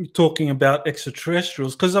course talking about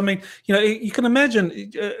extraterrestrials. Because I mean, you can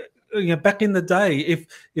imagine. Back in the day,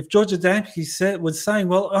 if George Adamski was saying,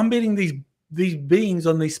 "Well, I'm meeting these beings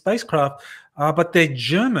on these spacecraft, but they're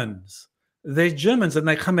Germans," they're Germans and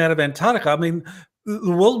they come out of Antarctica. I mean,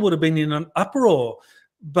 the world would have been in an uproar.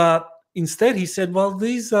 But instead he said, well,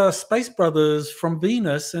 these are space brothers from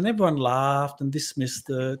Venus, and everyone laughed and dismissed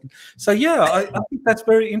it. So, yeah, I think that's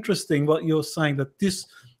very interesting what you're saying, that this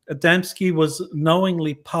Adamski was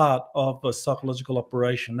knowingly part of a psychological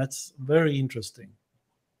operation. That's very interesting.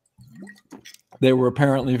 They were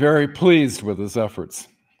apparently very pleased with his efforts.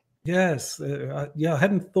 Yes. Yeah, I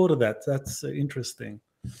hadn't thought of that. That's interesting.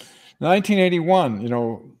 1981, you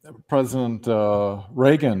know, President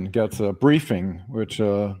Reagan gets a briefing, which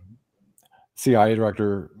CIA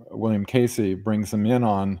Director William Casey brings him in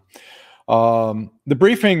on. The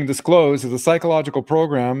briefing disclosed that the psychological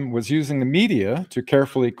program was using the media to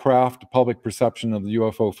carefully craft public perception of the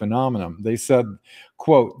UFO phenomenon. They said,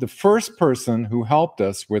 quote, "The first person who helped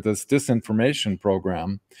us with this disinformation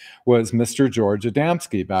program was Mr. George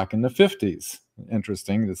Adamski back in the 50s.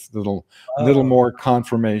 Interesting, this little more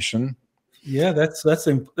confirmation. Yeah, that's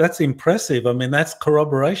impressive. I mean, that's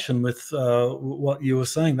corroboration with what you were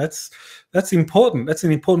saying. That's important. That's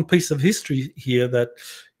an important piece of history here, that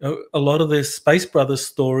a lot of the Space Brothers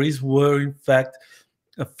stories were in fact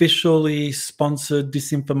officially sponsored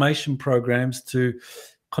disinformation programs to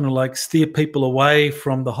kind of like steer people away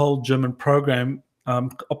from the whole German program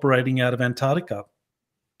operating out of Antarctica.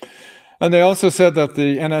 And they also said that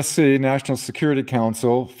the NSC, National Security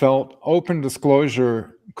Council, felt open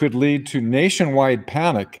disclosure could lead to nationwide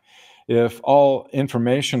panic if all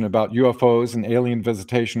information about UFOs and alien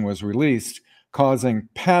visitation was released, causing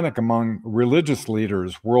panic among religious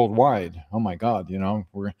leaders worldwide. Oh my God, you know,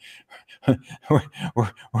 we're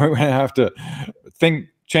going to have to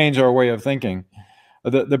change our way of thinking.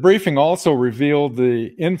 The briefing also revealed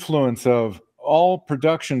the influence of all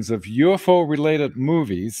productions of UFO-related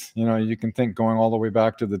movies. You know, you can think going all the way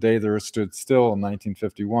back to The Day the Earth Stood Still in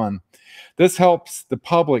 1951. This helps the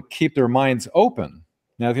public keep their minds open.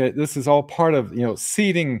 Now, this is all part of, you know,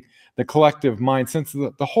 seeding the collective mind, since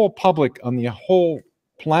the whole public on the whole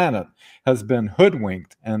planet has been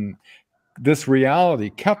hoodwinked and this reality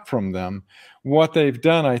kept from them. What they've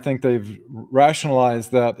done, I think they've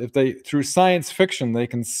rationalized that if they, through science fiction, they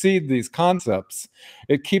can seed these concepts,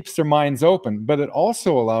 it keeps their minds open, but it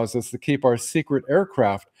also allows us to keep our secret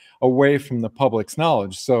aircraft away from the public's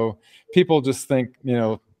knowledge. So people just think, you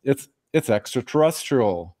know, it's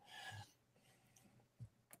extraterrestrial.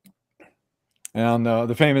 And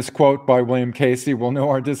the famous quote by William Casey, "We'll know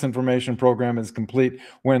our disinformation program is complete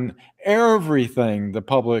when everything the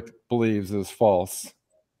public believes is false."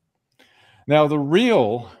 Now, the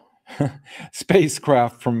real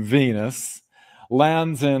spacecraft from Venus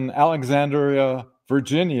lands in Alexandria,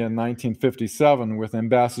 Virginia in 1957 with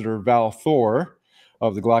Ambassador Val Thor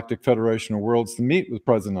of the Galactic Federation of Worlds to meet with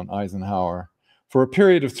President Eisenhower. For a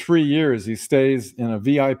period of 3 years, he stays in a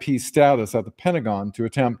VIP status at the Pentagon to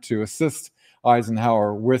attempt to assist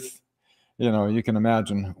Eisenhower with, you know, you can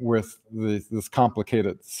imagine, with this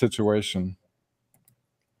complicated situation.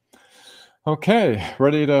 Okay,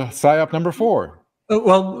 ready to Psyop number 4.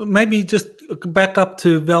 Well, maybe just back up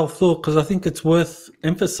to Val Thor, because I think it's worth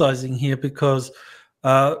emphasizing here, because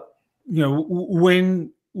you know,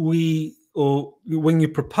 when you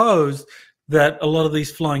proposed that a lot of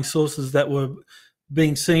these flying saucers that were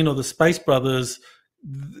being seen, or the Space Brothers,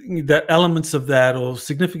 that elements of that, or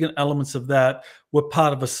significant elements of that, were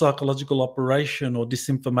part of a psychological operation or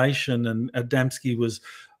disinformation, and Adamski was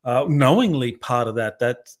knowingly part of that.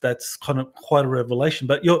 That's kind of quite a revelation.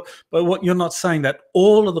 But what you're not saying, that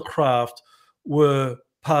all of the craft were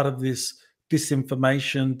part of this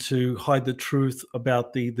disinformation to hide the truth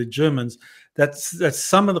about the Germans. That's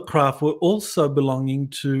some of the craft were also belonging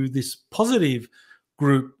to this positive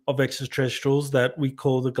group of extraterrestrials that we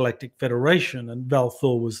call the Galactic Federation, and Val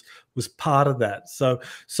Thor was part of that. So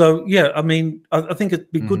yeah, I mean, I think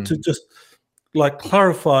it'd be good to just like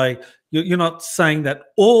clarify. You're not saying that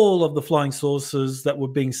all of the flying saucers that were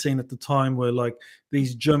being seen at the time were like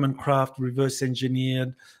these German craft reverse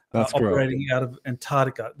engineered operating out of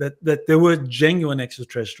Antarctica. That there were genuine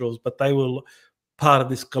extraterrestrials, but they were part of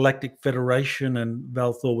this Galactic Federation, and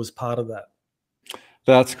Val Thor was part of that.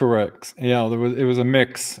 That's correct. Yeah, it was a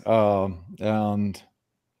mix, yeah,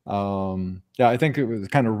 I think it was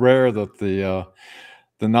kind of rare that the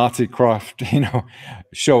Nazi craft, you know,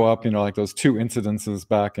 show up, you know, like those 2 incidences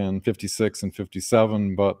back in 56 and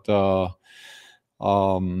 57, but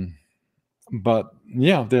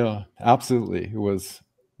yeah, absolutely,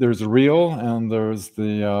 there's a real and there's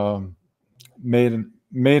the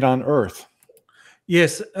made on Earth.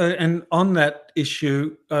 Yes, and on that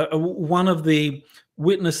issue, one of the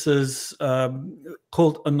witnesses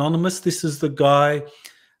called Anonymous, this is the guy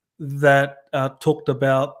that talked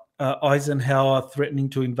about Eisenhower threatening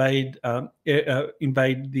to invade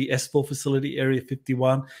the S4 facility, Area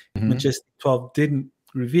 51, Majestic 12 didn't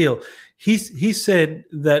reveal. He said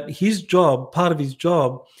that his job, part of his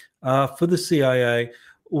job for the CIA,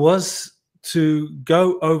 was to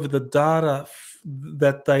go over the data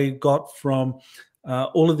that they got from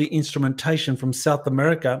all of the instrumentation from South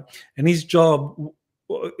America, and his job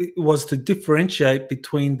was to differentiate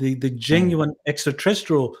between the genuine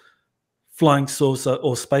extraterrestrial flying saucer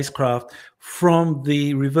or spacecraft from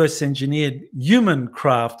the reverse engineered human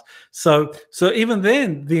craft. So even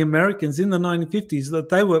then, the Americans in the 1950s, that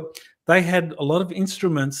they had a lot of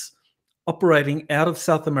instruments operating out of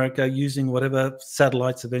South America using whatever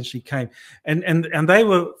satellites eventually came, and they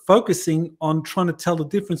were focusing on trying to tell the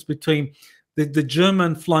difference between the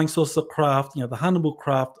German flying saucer craft, the Hannibal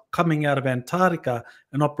craft coming out of Antarctica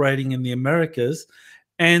and operating in the Americas,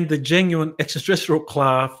 and the genuine extraterrestrial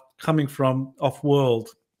craft coming from off-world.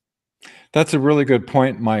 That's a really good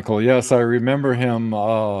point, Michael. Yes, I remember him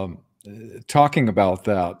talking about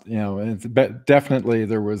that. Definitely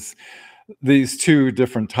there was these two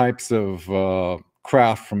different types of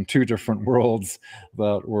craft from two different worlds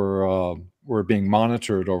that were being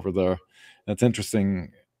monitored over there. That's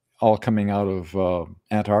interesting, all coming out of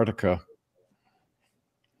Antarctica.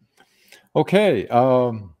 Okay,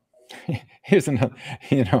 here's another,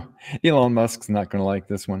 Elon Musk's not going to like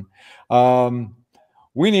this one.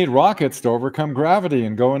 We need rockets to overcome gravity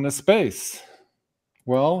and go into space.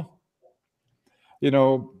 Well,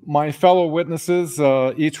 my fellow witnesses,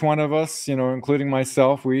 each one of us, including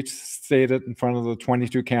myself, we each stated in front of the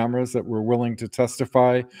 22 cameras that we're willing to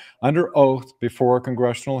testify under oath before a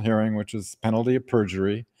congressional hearing, which is penalty of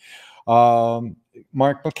perjury.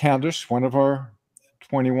 Mark McCandish, one of our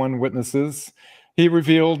 21 witnesses, he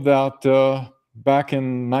revealed that back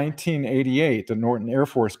in 1988 at Norton Air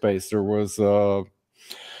Force Base, there was a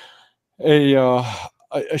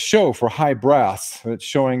show for high brass that's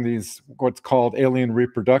showing these what's called alien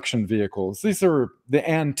reproduction vehicles. These are the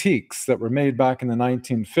antiques that were made back in the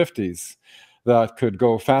 1950s that could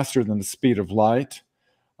go faster than the speed of light.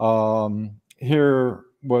 Here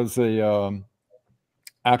was a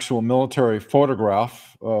actual military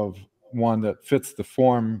photograph of one that fits the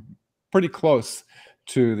form pretty close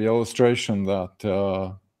to the illustration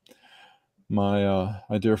that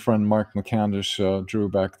my dear friend Mark McCandish drew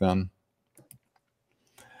back then.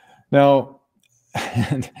 Now,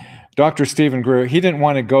 Dr. Stephen Greer, he didn't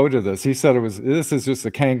want to go to this. He said this is just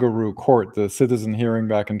a kangaroo court, the citizen hearing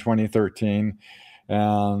back in 2013.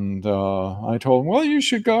 And I told him, well, you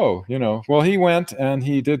should go, Well, he went, and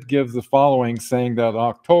he did give the following, saying that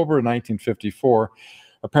October 1954,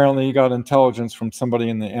 apparently he got intelligence from somebody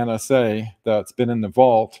in the NSA that's been in the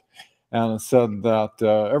vault, and it said that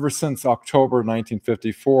ever since October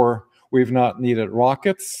 1954, we've not needed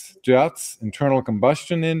rockets, jets, internal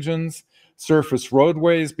combustion engines, surface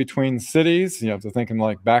roadways between cities. You have to think in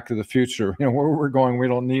like Back to the Future, where we're going, we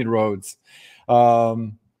don't need roads.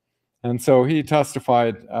 And so he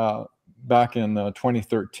testified back in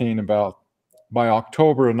 2013 about by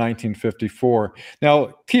October of 1954.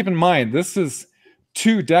 Now, keep in mind, this is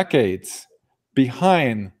 2 decades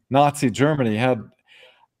behind Nazi Germany had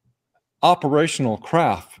operational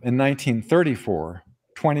craft in 1934,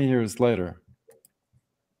 20 years later.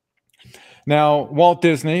 Now, Walt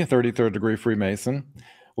Disney, 33rd degree Freemason,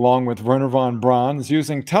 along with Werner von Braun, is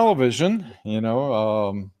using television,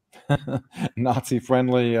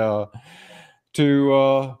 Nazi-friendly,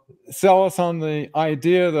 to sell us on the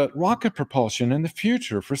idea that rocket propulsion in the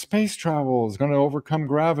future for space travel is going to overcome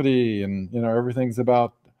gravity, and everything's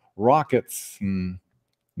about rockets, and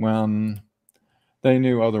when they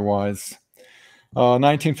knew otherwise.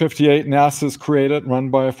 1958, NASA's created, run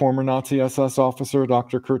by a former Nazi SS officer,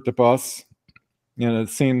 Dr. Kurt de Buss. It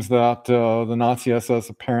seems that the Nazi SS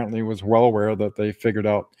apparently was well aware that they figured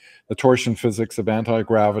out the torsion physics of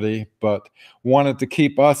anti-gravity, but wanted to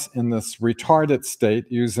keep us in this retarded state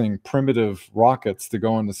using primitive rockets to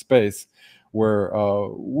go into space, where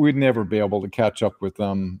we'd never be able to catch up with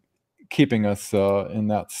them, keeping us in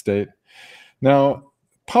that state. Now,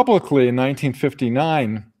 publicly in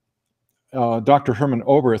 1959, Dr. Hermann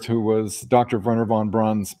Oberth, who was Dr. Werner von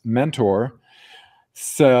Braun's mentor,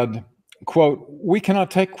 said, quote, "We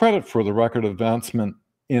cannot take credit for the record advancement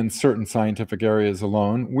in certain scientific areas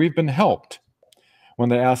alone. We've been helped." When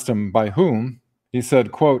they asked him by whom, he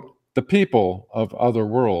said, quote, "The people of other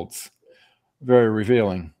worlds." Very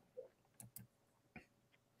revealing.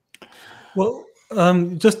 Well,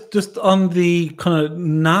 just on the kind of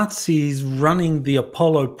Nazis running the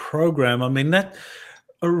Apollo program, I mean, that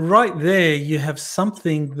right there, you have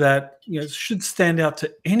something that should stand out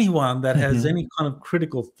to anyone that has any kind of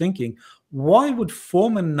critical thinking. Why would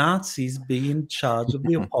former Nazis be in charge of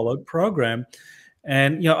the Apollo program?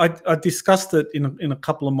 And I discussed it in a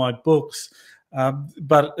couple of my books,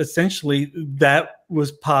 but essentially that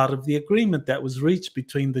was part of the agreement that was reached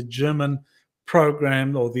between the German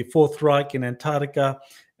program, or the Fourth Reich in Antarctica,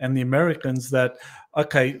 and the Americans, that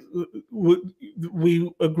okay, we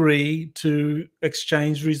agree to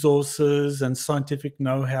exchange resources and scientific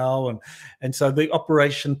know-how, and so the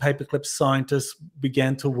Operation Paperclip scientists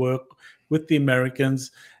began to work with the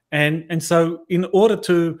Americans, and so in order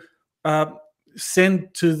to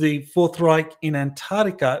send to the Fourth Reich in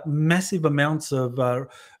Antarctica massive amounts of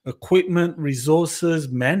equipment, resources,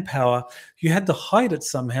 manpower, you had to hide it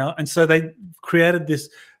somehow. And so they created this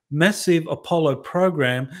massive Apollo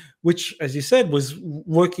program, which, as you said, was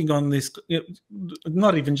working on this,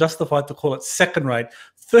 not even justified to call it second-rate,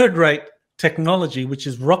 third-rate technology, which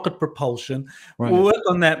is rocket propulsion. Right. We'll work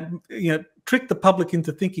on that, trick the public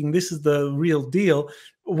into thinking this is the real deal,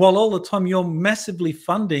 while all the time you're massively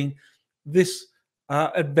funding this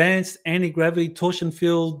advanced anti-gravity torsion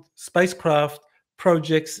field spacecraft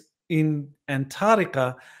projects in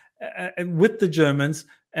Antarctica with the Germans,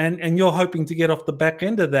 and you're hoping to get off the back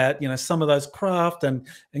end of that, some of those craft, and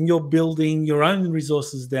you're building your own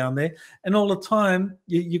resources down there, and all the time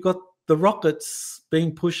you got the rockets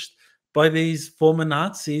being pushed by these former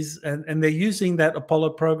Nazis, and they're using that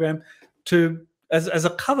Apollo program as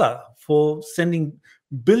a cover for sending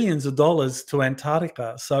billions of dollars to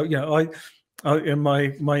Antarctica. So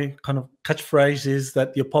my kind of catchphrase is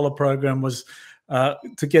that the Apollo program was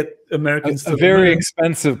to get Americans a very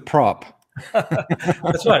expensive prop.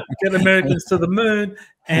 That's right, get Americans to the moon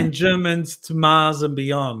and Germans to Mars and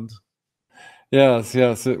beyond. Yes,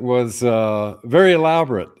 it was very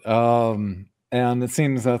elaborate, and it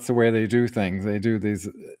seems that's the way they do things. They do these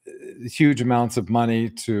huge amounts of money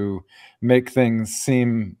to make things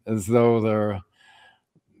seem as though they're,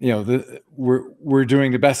 we're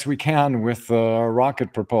doing the best we can with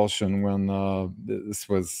rocket propulsion, when this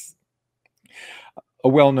was a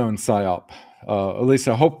well-known psyop. At least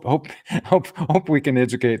I hope we can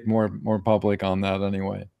educate more public on that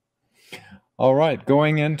anyway. All right,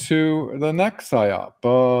 going into the next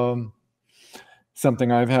psyop,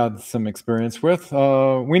 something I've had some experience with.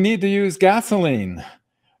 We need to use gasoline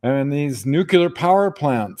and these nuclear power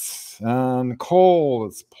plants, and coal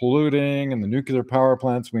is polluting, and the nuclear power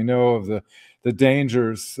plants, we know of the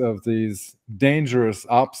dangers of these dangerous,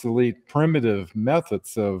 obsolete, primitive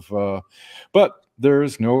methods of, but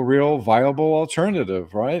there's no real viable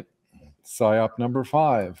alternative, right? Psyop number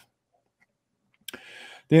 5.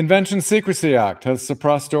 The Invention Secrecy Act has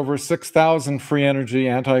suppressed over 6,000 free energy,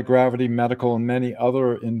 anti-gravity, medical, and many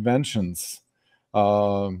other inventions.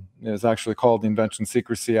 It's actually called the Invention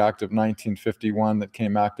Secrecy Act of 1951 that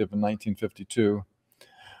came active in 1952.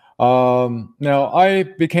 Now, I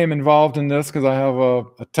became involved in this because I have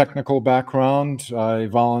a technical background. I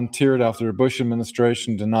volunteered after the Bush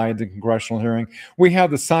administration denied the congressional hearing. We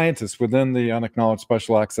had the scientists within the unacknowledged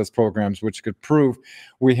special access programs which could prove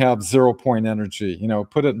we have 0-point energy.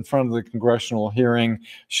 Put it in front of the congressional hearing,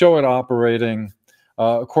 show it operating.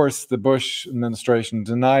 Of course, the Bush administration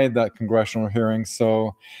denied that congressional hearing,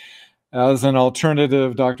 so as an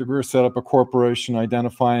alternative, Dr. Greer set up a corporation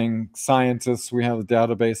identifying scientists. We have a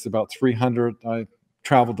database, about 300. I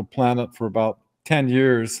traveled the planet for about 10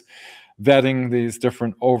 years, vetting these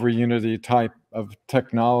different over-unity type of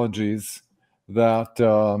technologies that,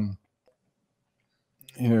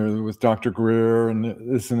 with Dr. Greer,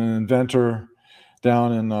 and is an inventor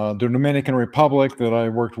down in the Dominican Republic that I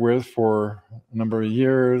worked with for a number of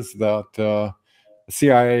years, that the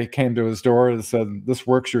CIA came to his door and said, "This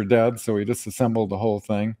works, you're dead." So he disassembled the whole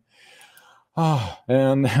thing.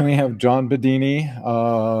 And we have John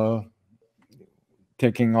Bedini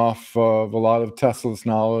taking off of a lot of Tesla's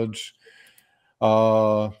knowledge.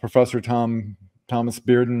 Professor Thomas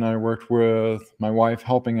Bearden I worked with, my wife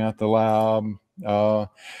helping at the lab.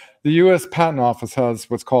 The U.S. Patent Office has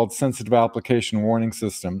what's called Sensitive Application Warning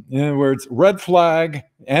System. In other words, red flag,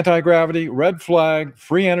 anti-gravity, red flag,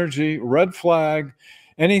 free energy, red flag,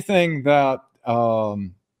 anything that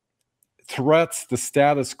threats the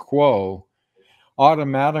status quo,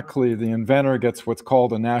 automatically the inventor gets what's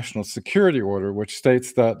called a national security order, which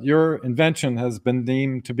states that your invention has been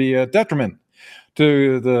deemed to be a detriment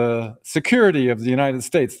to the security of the United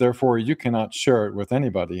States. Therefore, you cannot share it with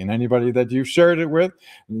anybody. And anybody that you've shared it with,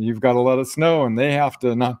 you've got to let us know, and they have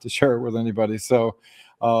to not to share it with anybody. So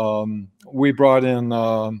we brought in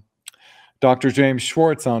Dr. James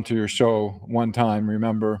Schwartz onto your show one time,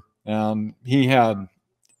 remember? And he had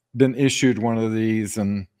been issued one of these,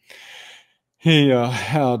 and he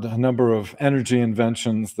had a number of energy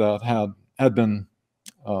inventions that had been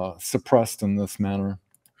suppressed in this manner.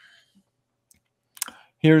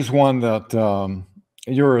 Here's one that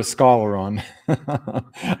you're a scholar on.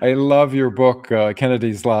 I love your book,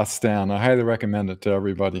 Kennedy's Last Stand. I highly recommend it to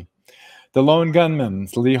everybody. The Lone Gunman,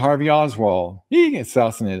 Lee Harvey Oswald. He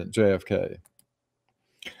assassinated JFK.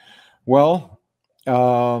 Well,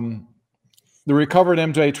 the recovered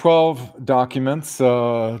MJ-12 documents,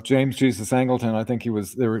 James Jesus Angleton, I think it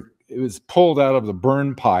was pulled out of the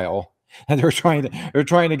burn pile, and they're trying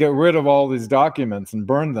to get rid of all these documents and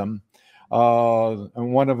burn them.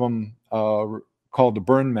 And one of them, called the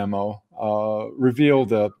Burn Memo, revealed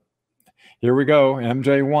that, here we go,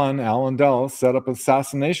 MJ1, Allen Dulles, set up an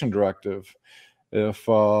assassination directive if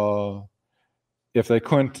they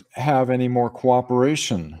couldn't have any more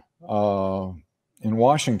cooperation in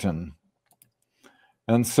Washington.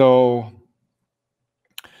 And so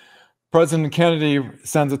President Kennedy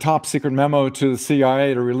sends a top secret memo to the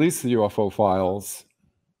CIA to release the UFO files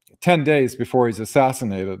 10 days before he's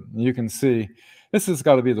assassinated. You can see this has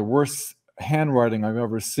got to be the worst handwriting I've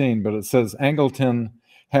ever seen, but it says Angleton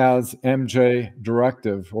has MJ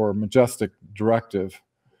directive, or majestic directive.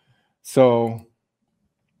 So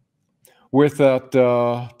with that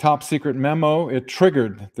top secret memo, it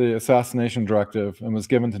triggered the assassination directive and was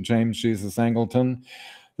given to James Jesus Angleton,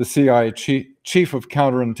 the CIA chief of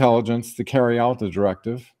counterintelligence, to carry out the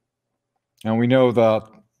directive. And we know that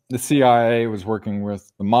the CIA was working with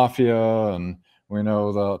the mafia, and we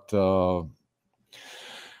know that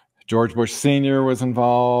George Bush Sr. was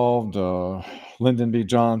involved, Lyndon B.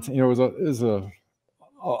 Johnson. You know,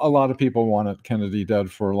 a lot of people wanted Kennedy dead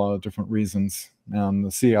for a lot of different reasons, and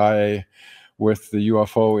the CIA with the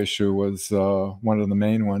UFO issue was one of the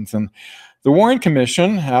main ones. And the Warren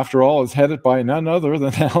Commission, after all, is headed by none other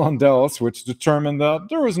than Allen Dulles, which determined that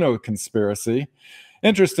there was no conspiracy.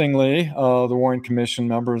 Interestingly, the Warren Commission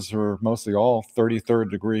members are mostly all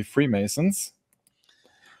 33rd degree Freemasons.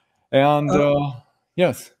 And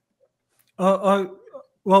yes.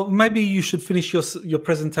 Well, maybe you should finish your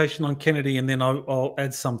presentation on Kennedy, and then I'll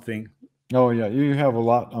add something. Oh, yeah, you have a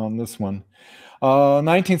lot on this one.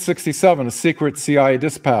 1967, a secret CIA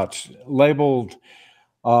dispatch labeled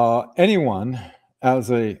anyone as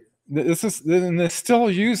and they're still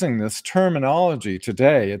using this terminology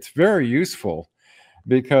today. It's very useful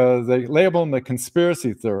because they label them a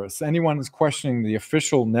conspiracy theorists. Anyone who's questioning the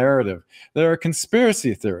official narrative, they're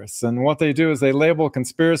conspiracy theorists. And what they do is they label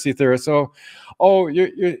conspiracy theorists. Oh,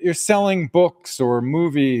 you're selling books or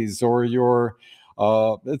movies, or you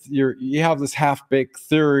have this half-baked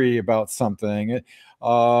theory about something.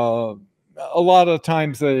 A lot of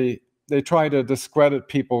times they try to discredit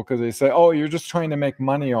people because they say, oh, you're just trying to make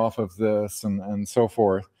money off of this, and so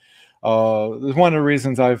forth. One of the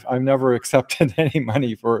reasons I've never accepted any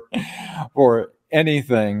money for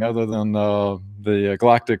anything other than the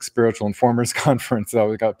Galactic Spiritual Informers Conference.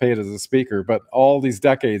 I got paid as a speaker, but all these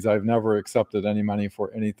decades I've never accepted any money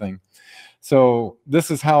for anything. So this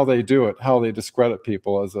is how they do it, how they discredit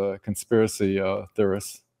people as a conspiracy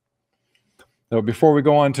theorist. So before we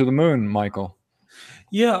go on to the moon, Michael.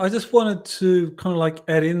 Yeah, I just wanted to kind of like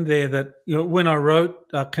add in there that, you know, when I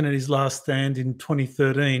wrote Kennedy's Last Stand in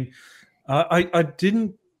 2013, I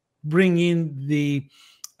didn't bring in the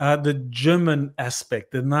German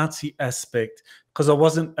aspect, the Nazi aspect, because I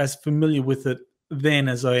wasn't as familiar with it then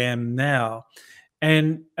as I am now.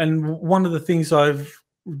 And one of the things I've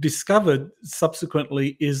discovered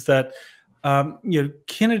subsequently is that you know,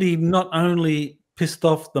 Kennedy not only pissed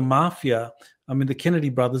off the mafia, I mean the Kennedy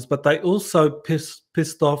brothers, but they also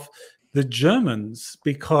pissed off the Germans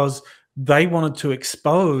because they wanted to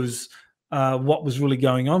expose what was really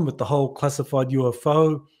going on with the whole classified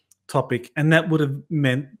UFO topic, and that would have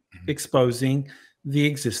meant exposing the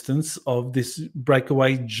existence of this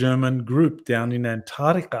breakaway German group down in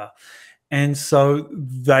Antarctica. And so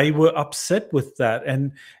they were upset with that.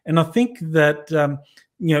 And I think that,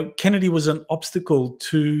 you know, Kennedy was an obstacle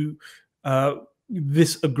to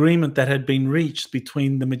this agreement that had been reached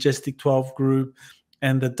between the Majestic 12 group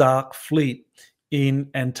and the Dark Fleet in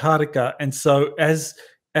Antarctica. And so as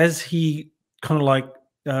he kind of like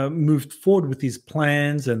moved forward with his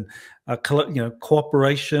plans and you know,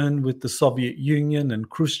 cooperation with the Soviet Union and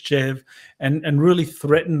Khrushchev, and really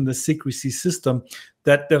threatened the secrecy system,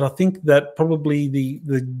 that I think that probably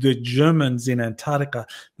the Germans in Antarctica,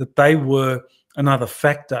 that they were another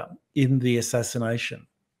factor in the assassination.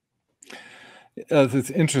 It's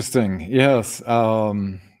interesting. Yes,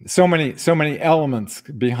 so many elements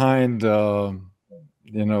behind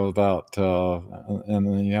you know, that, and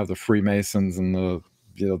then you have the Freemasons and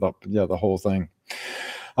the whole thing.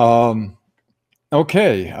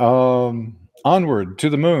 Okay, onward to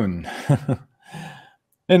the moon.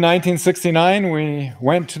 In 1969, we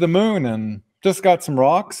went to the moon and just got some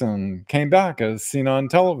rocks and came back as seen on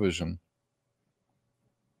television.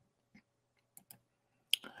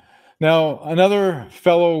 Now, another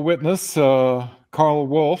fellow witness, Carl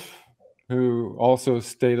Wolf, who also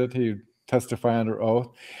stated he'd testify under oath,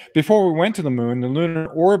 before we went to the moon, the lunar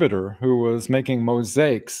orbiter, who was making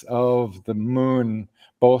mosaics of the moon,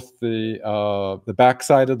 both the back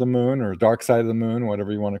side of the moon, or dark side of the moon,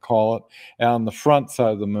 whatever you want to call it, and the front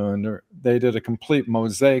side of the moon. They did a complete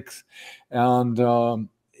mosaics. And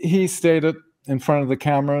he stated in front of the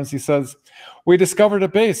cameras, he says, "We discovered a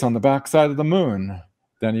base on the back side of the moon."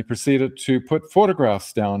 Then he proceeded to put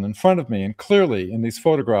photographs down in front of me. And clearly in these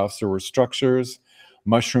photographs, there were structures,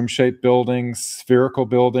 mushroom-shaped buildings, spherical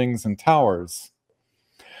buildings, and towers.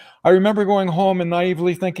 I remember going home and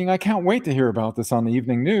naively thinking, I can't wait to hear about this on the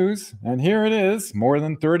evening news. And here it is, more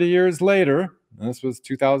than 30 years later. And this was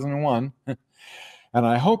 2001. And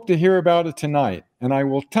I hope to hear about it tonight. And I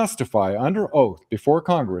will testify under oath before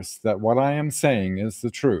Congress that what I am saying is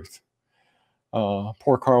the truth.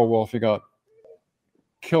 Poor Carl Wolf, he got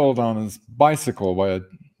killed on his bicycle by a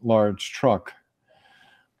large truck.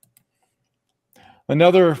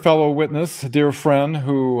 Another fellow witness, a dear friend,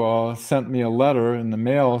 who sent me a letter in the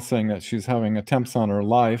mail saying that she's having attempts on her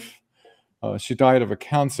life. She died of a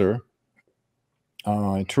cancer.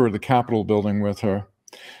 I toured the Capitol building with her.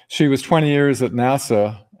 She was 20 years at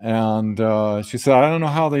NASA, and she said, I don't know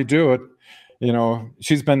how they do it. You know,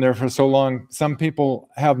 she's been there for so long. Some people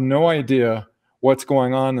have no idea what's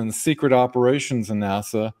going on in the secret operations in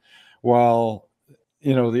NASA, while,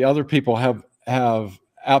 you know, the other people have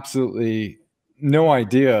absolutely no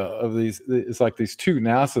idea of these. It's like these two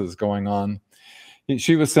NASAs going on.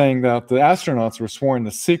 She was saying that the astronauts were sworn to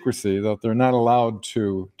secrecy, that they're not allowed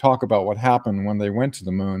to talk about what happened when they went to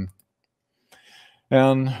the moon.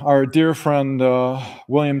 And our dear friend,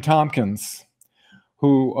 William Tompkins,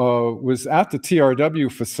 who was at the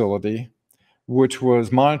TRW facility, which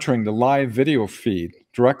was monitoring the live video feed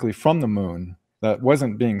directly from the moon that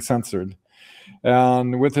wasn't being censored.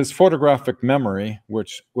 And with his photographic memory,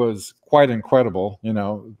 which was quite incredible, you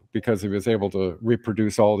know, because he was able to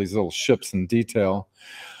reproduce all these little ships in detail,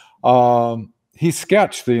 he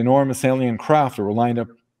sketched the enormous alien craft that were lined up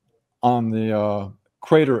on the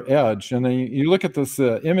crater edge. And then you look at this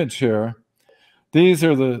image here. These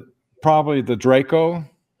are probably the Draco,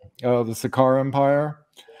 the Sakar Empire.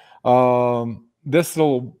 This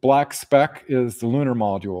little black speck is the lunar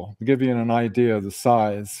module, to give you an idea of the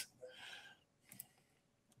size.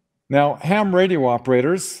 Now, ham radio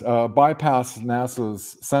operators bypass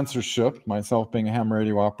NASA's censorship, myself being a ham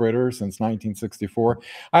radio operator since 1964.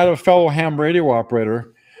 I had a fellow ham radio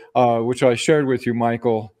operator, which I shared with you,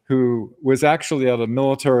 Michael, who was actually at a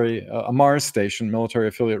military, a Mars station, military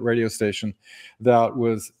affiliate radio station, that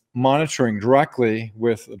was monitoring directly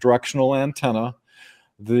with a directional antenna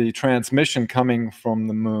the transmission coming from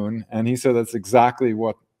the moon. And he said that's exactly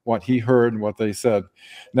what he heard, what they said.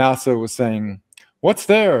 NASA was saying, "What's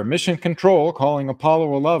there? Mission Control calling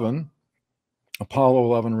Apollo 11. Apollo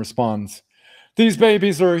 11 responds, "These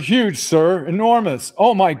babies are huge, sir, enormous.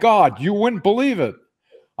 Oh my God, you wouldn't believe it.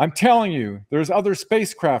 I'm telling you, there's other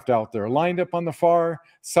spacecraft out there lined up on the far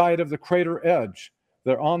side of the crater edge.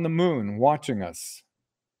 They're on the moon watching us."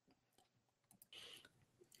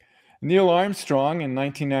 Neil Armstrong in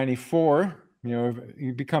 1994, you know, he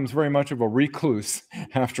becomes very much of a recluse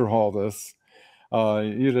after all this.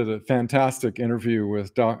 You did a fantastic interview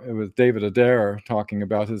with David Adair, talking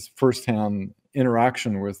about his firsthand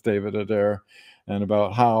interaction with David Adair and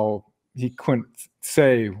about how he couldn't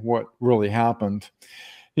say what really happened.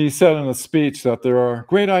 He said in a speech that there are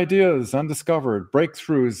great ideas undiscovered,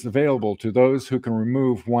 breakthroughs available to those who can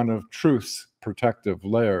remove one of truth's protective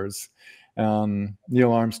layers. And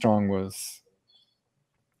Neil Armstrong was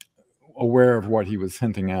aware of what he was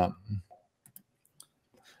hinting at.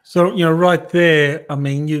 So, you know, right there, I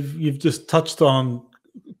mean, you've just touched on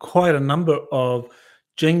quite a number of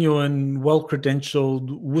genuine,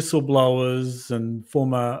 well-credentialed whistleblowers and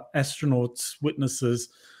former astronauts, witnesses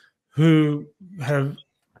who have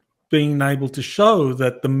been able to show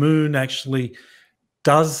that the moon actually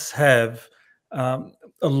does have a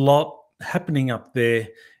lot happening up there.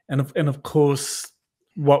 And of course,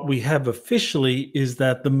 what we have officially is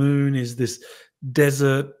that the moon is this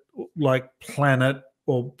desert-like planet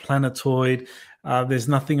or planetoid. There's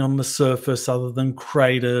nothing on the surface other than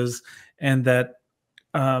craters, and that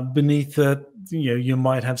beneath it, you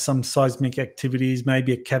might have some seismic activities,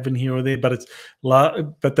 maybe a cavern here or there, but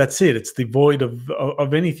but that's it. It's devoid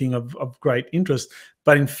of anything of great interest.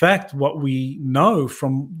 But in fact, what we know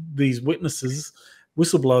from these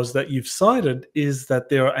whistleblowers that you've cited, is that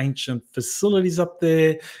there are ancient facilities up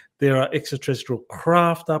there. There are extraterrestrial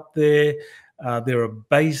craft up there. There are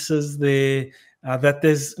bases there. That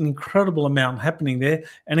there's an incredible amount happening there.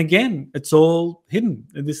 And again, it's all hidden.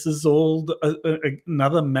 This is all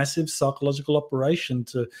another massive psychological operation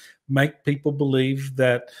to make people believe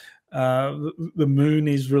that the moon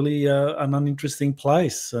is really an uninteresting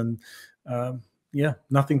place. And yeah,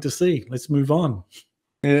 nothing to see. Let's move on.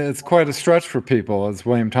 It's quite a stretch for people, as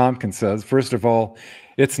William Tompkins says. First of all,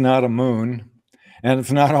 it's not a moon, and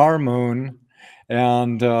it's not our moon.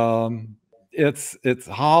 And it's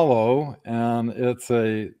hollow, and it's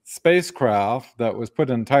a spacecraft that was put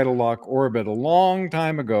in tidal lock orbit a long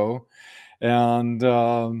time ago, and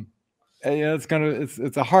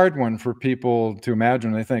it's a hard one for people to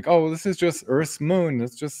imagine. They think, oh, this is just Earth's moon,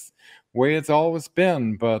 it's just the way it's always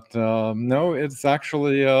been. But no, it's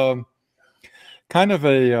actually kind of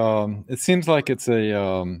it seems like it's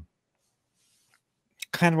a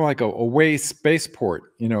kind of like a way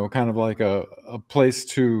spaceport, kind of like a place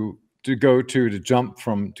to go to jump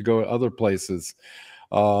from, to go to other places.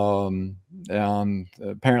 And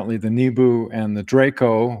apparently the Nibu and the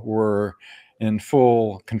Draco were in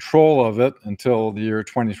full control of it until the year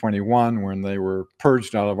 2021, when they were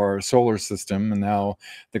purged out of our solar system. And now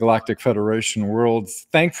the Galactic Federation Worlds,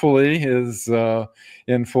 thankfully, is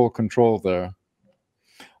in full control there.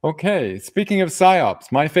 Okay, speaking of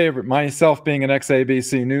Psyops, my favorite, myself being an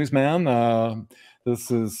ex-ABC newsman, this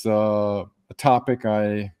is a topic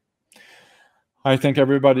I think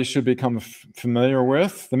everybody should become familiar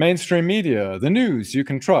with. The mainstream media, the news you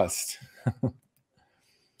can trust.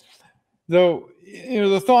 Though,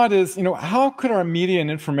 the thought is, how could our media and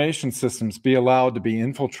information systems be allowed to be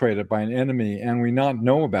infiltrated by an enemy and we not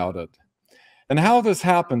know about it? And how this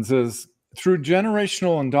happens is through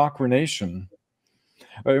generational indoctrination.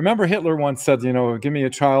 I remember Hitler once said, give me a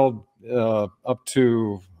child up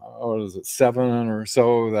to, what is it, 7 or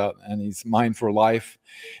so, and he's mine for life.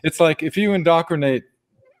 It's like if you indoctrinate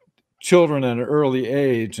children at an early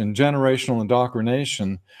age, and generational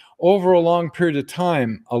indoctrination, over a long period of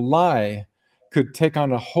time, a lie could take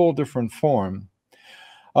on a whole different form.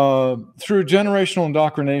 Through generational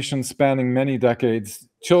indoctrination spanning many decades,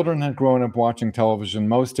 children had grown up watching television.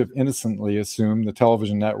 Most have innocently assumed the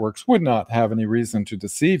television networks would not have any reason to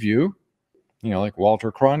deceive you, like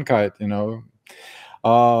Walter Cronkite,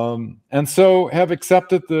 and so have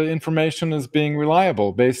accepted the information as being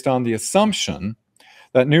reliable based on the assumption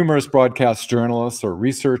that numerous broadcast journalists are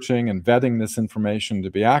researching and vetting this information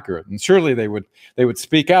to be accurate. And surely they would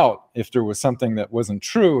speak out if there was something that wasn't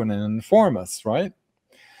true and inform us, right?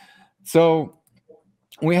 So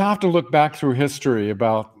we have to look back through history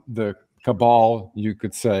about the cabal, you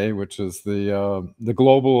could say, which is the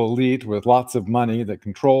global elite with lots of money that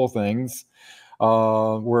control things,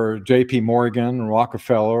 where J.P. Morgan,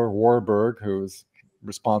 Rockefeller, Warburg, who's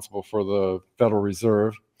responsible for the Federal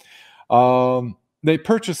Reserve, they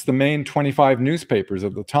purchased the main 25 newspapers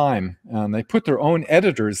of the time, and they put their own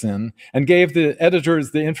editors in and gave the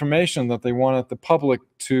editors the information that they wanted the public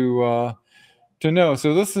to know.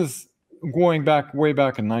 So this is going back way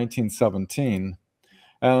back in 1917.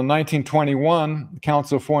 And in 1921, the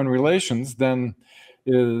Council of Foreign Relations then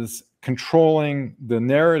is controlling the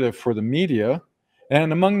narrative for the media.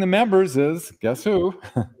 And among the members is, guess who?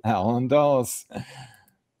 Allen Dulles.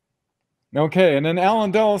 Okay, and then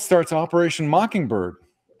Allen Dulles starts Operation Mockingbird,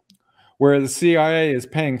 where the CIA is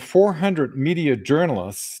paying 400 media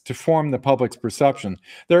journalists to form the public's perception.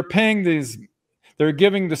 They're paying they're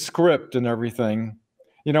giving the script and everything.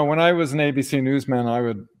 When I was an ABC newsman, I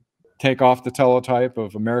would take off the teletype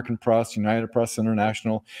of American Press, United Press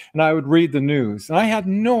International, and I would read the news. And I had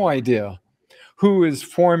no idea who is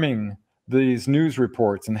forming these news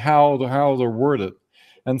reports and how they're worded.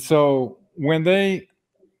 And so when they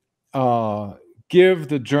give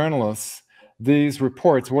the journalists these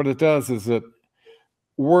reports, what it does is it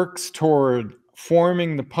works toward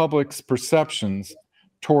forming the public's perceptions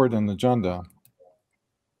toward an agenda.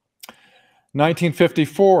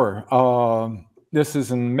 1954, this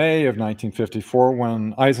is in May of 1954,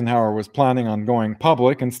 when Eisenhower was planning on going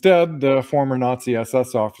public. Instead, the former Nazi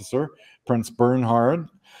SS officer, Prince Bernhard,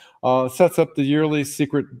 sets up the yearly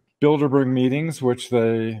secret Bilderberg meetings, which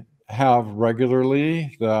they have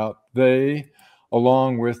regularly, that they,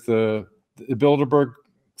 along with the Bilderberg,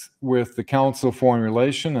 with the Council of Foreign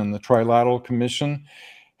Relations and the Trilateral Commission,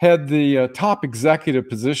 had the top executive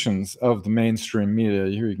positions of the mainstream media.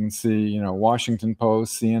 Here you can see, you know, Washington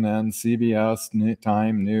Post, CNN, CBS,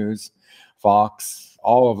 Time News, Fox,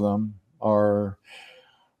 all of them are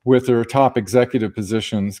with their top executive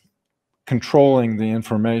positions controlling the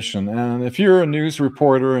information. And if you're a news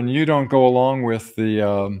reporter and you don't go along with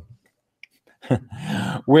the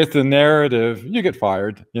with the narrative, you get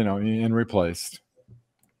fired, you know, and replaced.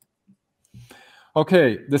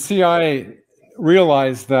 Okay, the CIA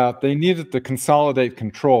realized that they needed to consolidate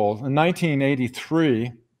control. In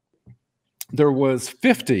 1983, there was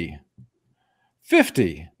 50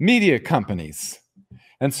 media companies.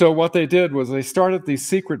 And so what they did was they started these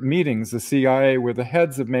secret meetings, the CIA, with the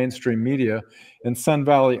heads of mainstream media in Sun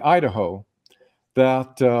Valley, Idaho,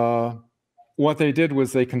 that what they did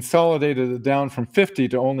was they consolidated it down from 50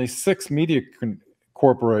 to only 6 media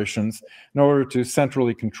corporations in order to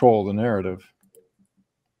centrally control the narrative.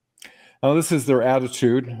 Now, this is their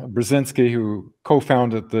attitude. Brzezinski, who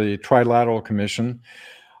co-founded the Trilateral Commission,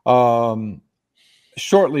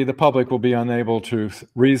 shortly the public will be unable to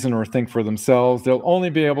reason or think for themselves. They'll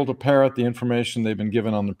only be able to parrot the information they've been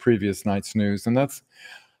given on the previous night's news, and that's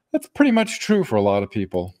pretty much true for a lot of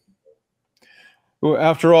people.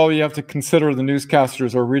 After all, you have to consider the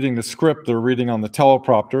newscasters are reading the script. They're reading on the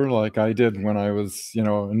teleprompter, like I did when I was, you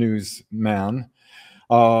know, a newsman.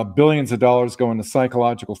 Billions of dollars go into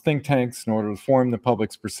psychological think tanks in order to form the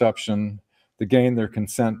public's perception, to gain their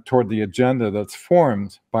consent toward the agenda that's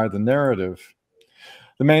formed by the narrative.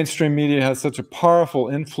 The mainstream media has such a powerful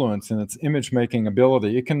influence in its image-making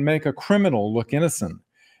ability. It can make a criminal look innocent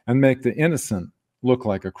and make the innocent look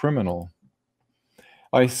like a criminal.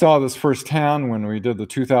 I saw this firsthand when we did the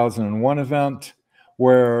 2001 event,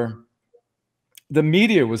 where the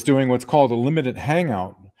media was doing what's called a limited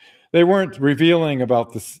hangout. They weren't revealing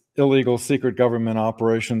about the illegal secret government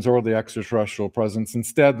operations or the extraterrestrial presence.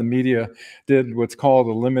 Instead, the media did what's called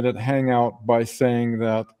a limited hangout by saying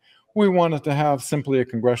that we wanted to have simply a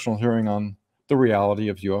congressional hearing on the reality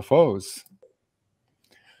of UFOs.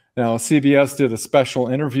 Now, CBS did a special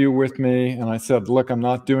interview with me, and I said, look, I'm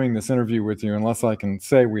not doing this interview with you unless I can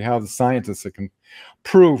say we have the scientists that can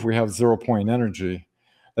prove we have zero-point energy.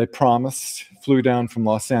 They promised, flew down from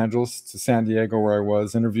Los Angeles to San Diego, where I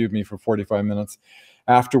was, interviewed me for 45 minutes.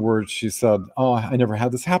 Afterwards, she said, oh, I never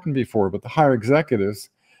had this happen before, but the higher executives,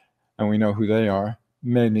 and we know who they are,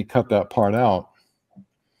 made me cut that part out.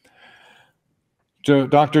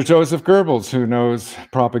 Dr. Joseph Goebbels, who knows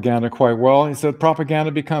propaganda quite well, he said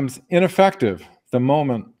propaganda becomes ineffective the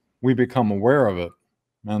moment we become aware of it.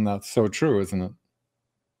 And that's so true, isn't it?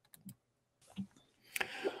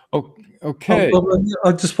 Okay.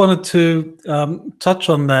 I just wanted to touch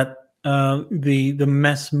on that, the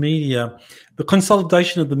mass media, the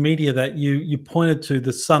consolidation of the media that you pointed to,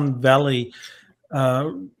 the Sun Valley,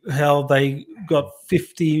 how they got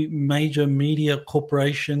 50 major media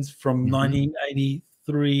corporations from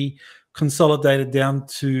 1983 consolidated down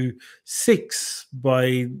to 6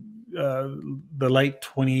 by the late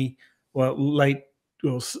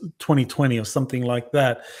 2020 or something like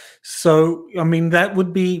that. So, I mean, that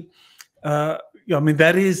would be, I mean,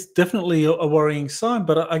 that is definitely a worrying sign.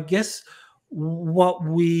 But I guess what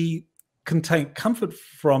we can take comfort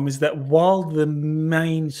from is that while the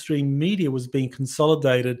mainstream media was being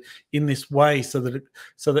consolidated in this way so that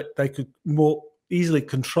they could more easily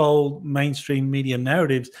control mainstream media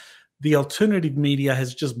narratives, the alternative media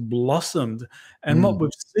has just blossomed. And what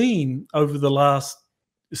we've seen over the last,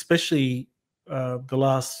 especially the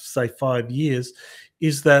last, say, 5 years,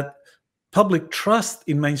 is that public trust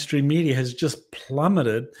in mainstream media has just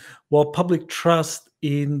plummeted, while public trust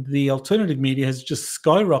in the alternative media has just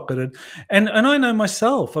skyrocketed. And I know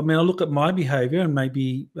myself, I mean, I look at my behavior, and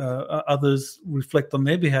maybe others reflect on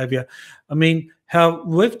their behavior. I mean, how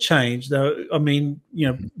we've changed. I mean, you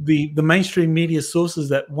know, the mainstream media sources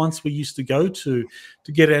that once we used to go to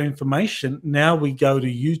get our information, now we go to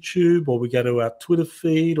YouTube, or we go to our Twitter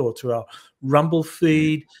feed, or to our Rumble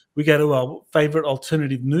feed. We go to our favorite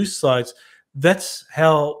alternative news sites. That's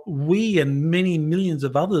how we and many millions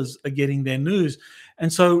of others are getting their news.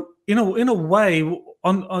 And so, in a way,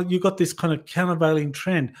 you got this kind of countervailing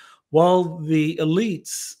trend. While the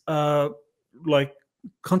elites are like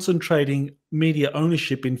concentrating media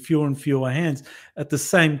ownership in fewer and fewer hands, at the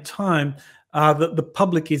same time, the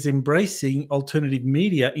public is embracing alternative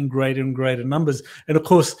media in greater and greater numbers. And of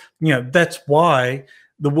course, you know, that's why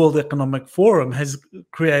the World Economic Forum has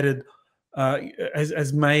created,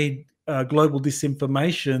 has made global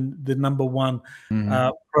disinformation the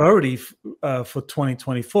 #1 priority for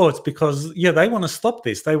 2024. It's because, yeah, they want to stop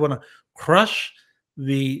this. They want to crush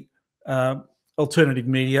the alternative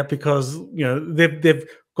media because, you know, they've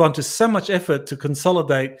gone to so much effort to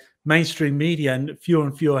consolidate mainstream media and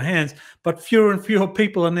fewer hands, but fewer and fewer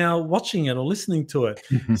people are now watching it or listening to it.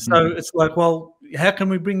 So it's like, well, how can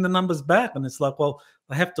we bring the numbers back? And it's like, well,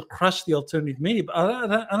 I have to crush the alternative media, but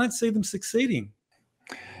I don't see them succeeding.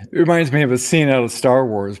 It reminds me of a scene out of Star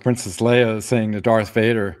Wars, Princess Leia saying to Darth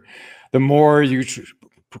Vader, the more you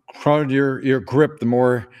crowd your grip, the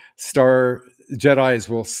more Jedis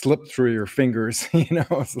will slip through your fingers.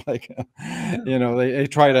 It's like, they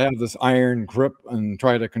try to have this iron grip and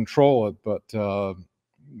try to control it, but we're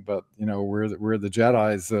the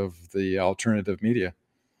Jedis of the alternative media.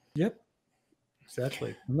 Yep,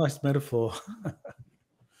 exactly. Nice metaphor.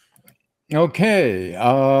 Okay,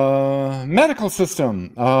 medical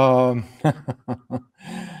system. All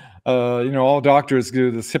doctors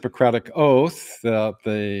do this Hippocratic oath that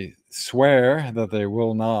they swear that they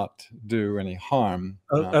will not do any harm.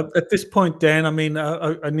 At this point, Dan, I mean,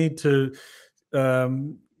 I need to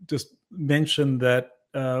just mention that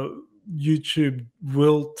YouTube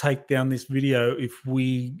will take down this video if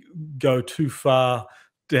we go too far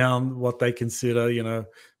down what they consider,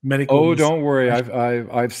 medical. Oh, don't worry,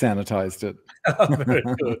 I've sanitized it. Very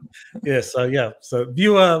good. So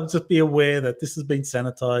viewer, just be aware that this has been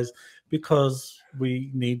sanitized, because we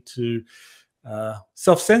need to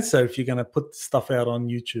self-censor if you're going to put stuff out on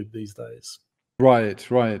YouTube these days. Right.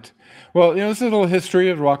 Well, this is a little history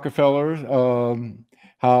of Rockefeller.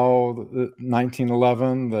 How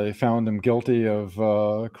 1911 they found him guilty of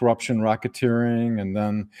corruption, racketeering, and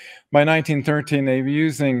then by 1913 they were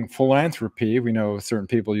using philanthropy. We know certain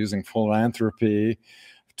people using philanthropy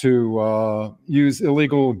to use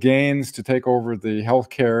illegal gains to take over the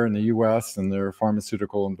healthcare in the U.S. and their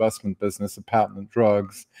pharmaceutical investment business of patented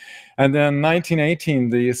drugs. And then 1918,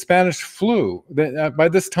 the Spanish flu. By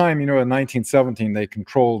this time, in 1917, they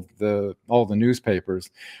controlled all the newspapers.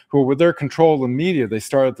 Who, with their control of the media, they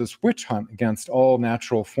started this witch hunt against all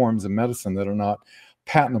natural forms of medicine that are not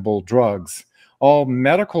patentable drugs. All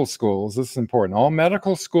medical schools, this is important, all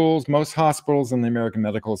medical schools, most hospitals in the American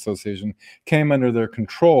Medical Association came under their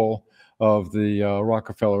control of the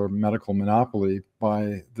Rockefeller medical monopoly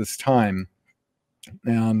by this time.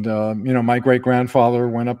 And, my great-grandfather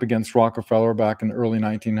went up against Rockefeller back in the early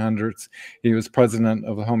 1900s. He was president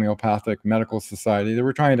of the Homeopathic Medical Society. They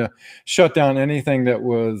were trying to shut down anything that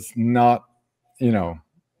was not,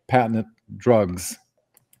 patented drugs.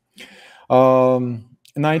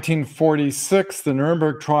 In 1946, the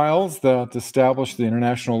Nuremberg trials that established the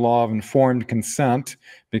international law of informed consent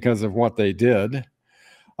because of what they did.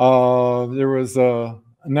 There was a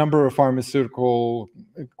number of pharmaceutical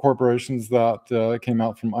corporations that came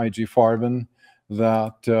out from IG Farben,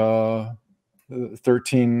 that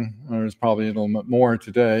 13, there's probably a little bit more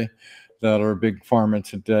today, that are big pharma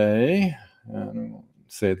today. I won't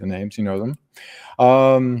say the names, you know them.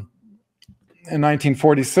 In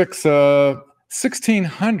 1946,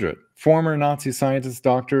 1,600 former Nazi scientists,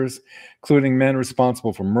 doctors, including men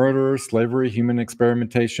responsible for murder, slavery, human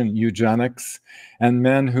experimentation, eugenics, and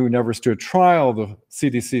men who never stood trial. The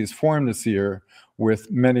CDC is formed this year with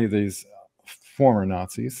many of these former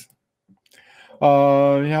Nazis. You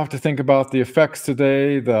have to think about the effects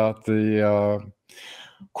today that the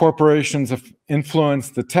corporations have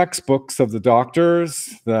influenced the textbooks of the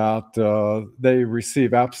doctors, that they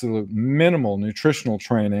receive absolute minimal nutritional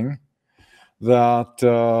training, that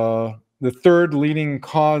the third leading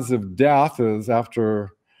cause of death is,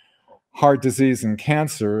 after heart disease and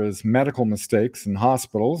cancer, is medical mistakes in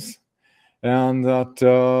hospitals, and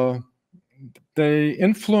that they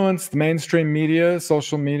influence the mainstream media,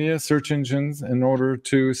 social media, search engines in order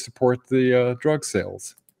to support the drug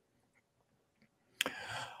sales.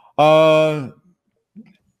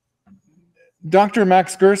 Dr.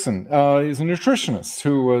 Max Gerson is a nutritionist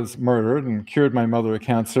who was murdered and cured my mother of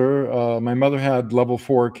cancer. My mother had level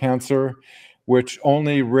 4 cancer, which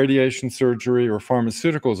only radiation surgery or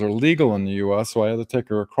pharmaceuticals are legal in the U.S., so I had to take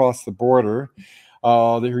her across the border.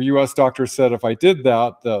 Her U.S. doctor said if I did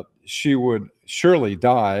that, that she would surely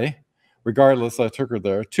die. Regardless, I took her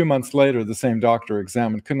there. 2 months later, the same doctor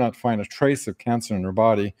examined, could not find a trace of cancer in her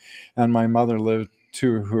body, and my mother lived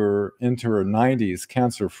into her 90s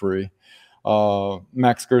cancer-free.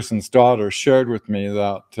 Max Gerson's daughter shared with me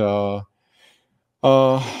that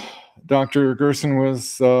Dr. Gerson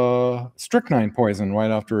was strychnine poisoned right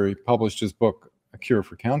after he published his book, A Cure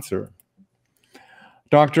for Cancer.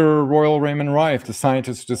 Dr. Royal Raymond Rife, the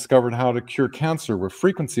scientist who discovered how to cure cancer with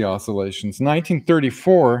frequency oscillations. In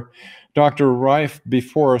 1934, Dr. Rife,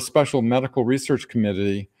 before a special medical research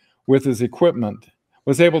committee with his equipment,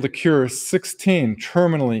 was able to cure 16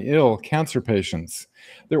 terminally ill cancer patients.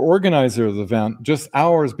 The organizer of the event, just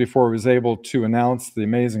hours before he was able to announce the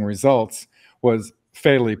amazing results, was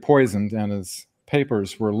fatally poisoned and his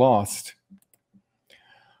papers were lost.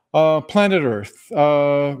 Planet Earth.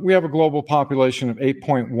 We have a global population of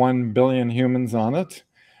 8.1 billion humans on it.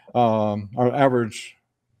 Our average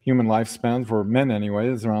human lifespan, for men anyway,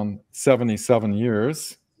 is around 77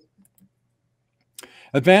 years.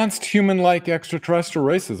 Advanced human-like extraterrestrial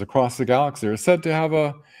races across the galaxy are said to have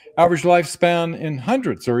an average lifespan in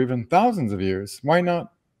hundreds or even thousands of years. Why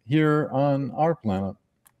not here on our planet?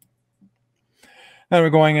 And we're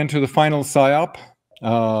going into the final Psyop.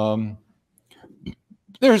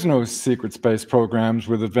 There's no secret space programs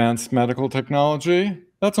with advanced medical technology.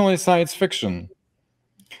 That's only science fiction.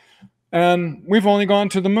 And we've only gone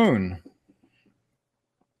to the moon.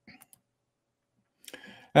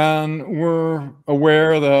 And we're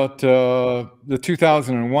aware that the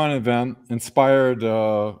 2001 event inspired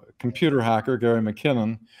computer hacker Gary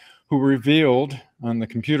McKinnon, who revealed on the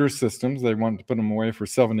computer systems, they wanted to put him away for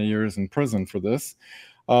 70 years in prison for this,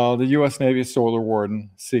 the US Navy Solar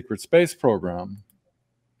Warden secret space program.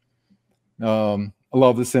 I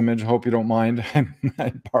love this image. I hope you don't mind.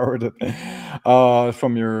 I borrowed it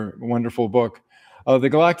from your wonderful book. The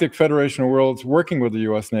Galactic Federation of Worlds, working with the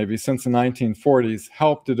US Navy since the 1940s,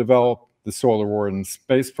 helped to develop the Solar Warden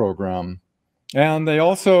space program. And they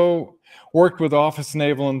also worked with Office of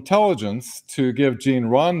Naval Intelligence to give Gene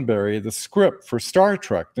Roddenberry the script for Star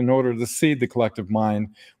Trek in order to seed the collective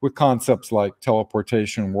mind with concepts like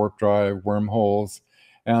teleportation, warp drive, wormholes,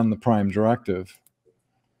 and the Prime Directive.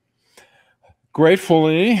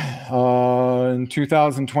 Gratefully, in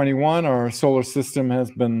 2021, our solar system has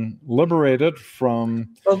been liberated from...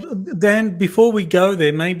 Well, Dan, before we go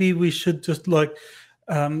there, maybe we should just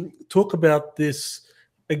talk about this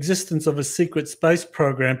existence of a secret space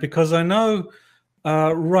program, because I know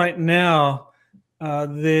right now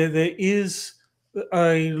there is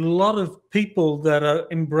a lot of people that are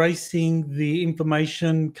embracing the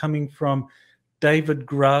information coming from David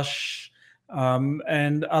Grush,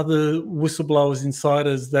 and other whistleblowers,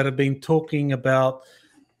 insiders that have been talking about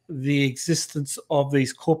the existence of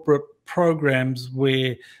these corporate programs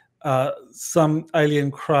where some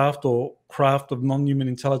alien craft or craft of non-human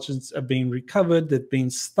intelligence are being recovered, they've been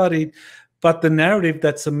studied. But the narrative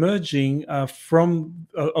that's emerging from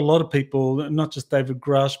a lot of people, not just David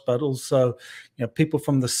Grush, but also people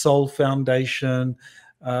from the Soul Foundation,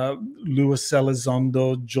 Luis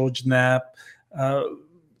Elizondo, George Knapp,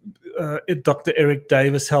 Dr. Eric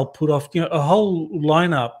Davis helped put off, a whole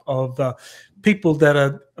lineup of people that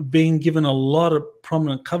are being given a lot of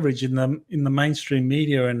prominent coverage in the mainstream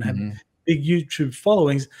media and have big YouTube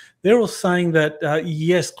followings. They're all saying that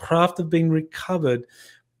yes, craft have been recovered,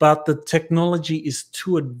 but the technology is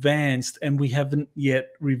too advanced and we haven't yet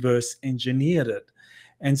reverse engineered it.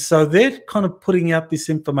 And so they're kind of putting out this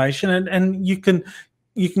information, and you can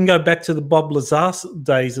go back to the Bob Lazar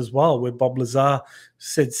days as well, where Bob Lazar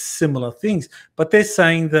said similar things. But they're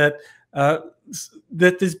saying that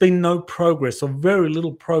that there's been no progress or very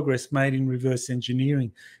little progress made in reverse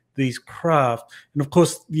engineering these craft. And of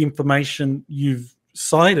course, the information you've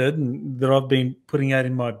cited and that I've been putting out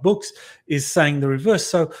in my books is saying the reverse.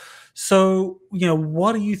 So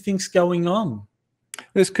what do you think's going on?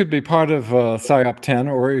 This could be part of Psyop 10,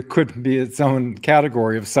 or it could be its own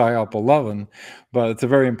category of Psyop 11. But it's a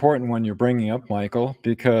very important one you're bringing up, Michael,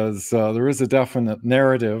 because there is a definite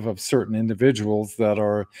narrative of certain individuals that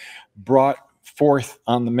are brought forth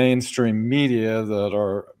on the mainstream media that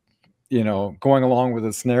are, going along with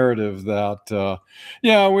this narrative that,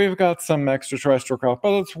 yeah, we've got some extraterrestrial craft,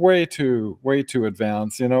 but it's way too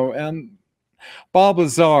advanced, And Bob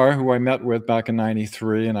Lazar, who I met with back in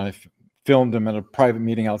 '93, and I filmed him at a private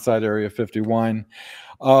meeting outside Area 51.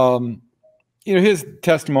 His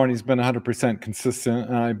testimony has been 100% consistent,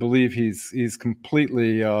 and I believe he's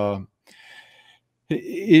completely,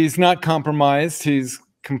 he's not compromised. He's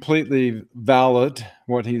completely valid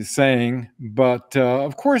what he's saying, but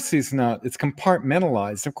of course he's not. It's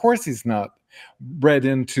compartmentalized. Of course he's not read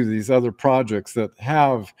into these other projects that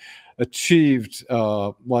have achieved,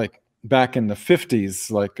 like back in the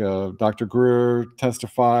 50s, like Dr. Greer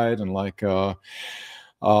testified, and like Mark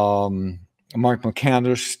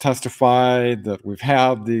McCandish testified that we've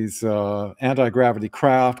had these anti-gravity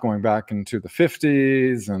craft going back into the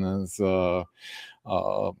 50s, and as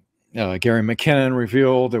Gary McKinnon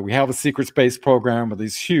revealed that we have a secret space program with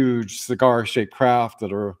these huge cigar-shaped craft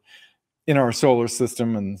that are in our solar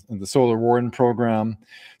system and the Solar Warden program.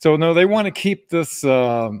 So no, they want to keep this,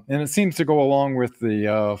 and it seems to go along with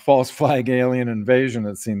the false flag alien invasion,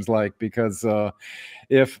 it seems like, because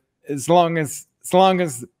as long as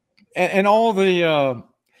and all the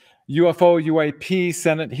UFO, UAP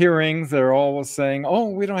Senate hearings, they're always saying, oh,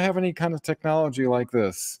 we don't have any kind of technology like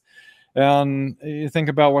this. And you think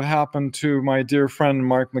about what happened to my dear friend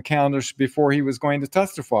Mark McCandish before he was going to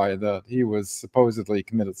testify that he was supposedly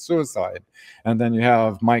committed suicide. And then you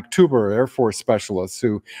have Mike Tuber, Air Force specialist,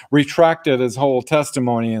 who retracted his whole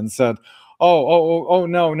testimony and said, oh,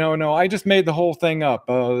 no, I just made the whole thing up.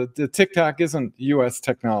 The Tic Tac isn't US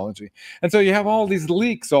technology. And so you have all these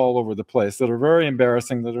leaks all over the place that are very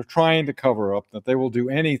embarrassing, that are trying to cover up, that they will do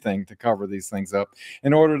anything to cover these things up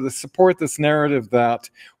in order to support this narrative that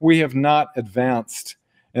we have not advanced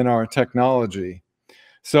in our technology.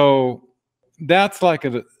 So that's like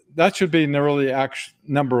that should be really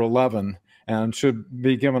number 11 and should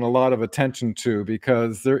be given a lot of attention to,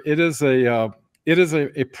 because it is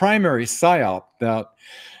a primary psyop that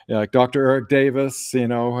Dr. Eric Davis,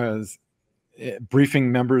 has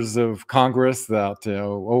briefing members of Congress that,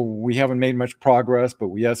 we haven't made much progress, but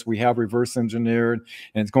yes, we have reverse engineered,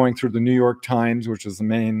 and it's going through the New York Times, which is the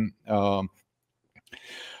main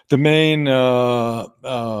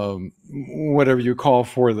whatever you call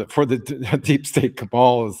for the deep state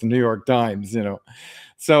cabal is the New York Times,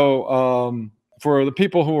 So for the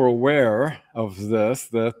people who are aware of this,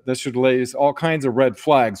 that should raise all kinds of red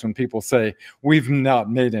flags when people say we've not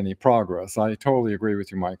made any progress. I totally agree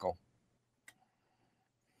with you, Michael.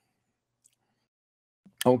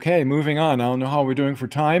 Okay, moving on. I don't know how we're doing for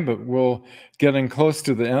time, but we're getting close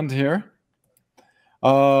to the end here.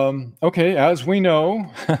 Okay, as we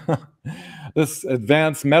know, this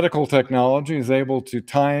advanced medical technology is able to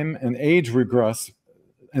time and age regress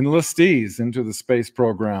enlistees into the space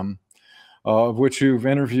program, of which you've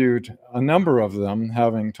interviewed a number of them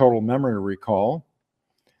having total memory recall.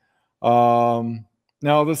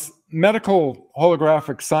 Now, this medical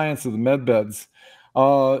holographic science of the medbeds,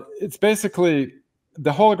 it's basically,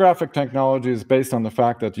 the holographic technology is based on the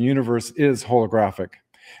fact that the universe is holographic,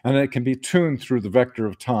 and it can be tuned through the vector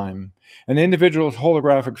of time. An individual's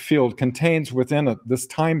holographic field contains within it this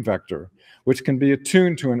time vector, which can be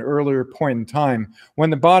attuned to an earlier point in time when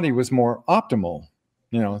the body was more optimal.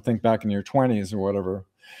 Think back in your 20s or whatever.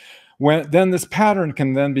 Then this pattern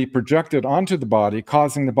can then be projected onto the body,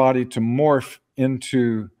 causing the body to morph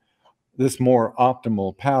into this more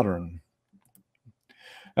optimal pattern.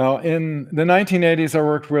 Now, in the 1980s, I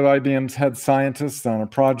worked with IBM's head scientists on a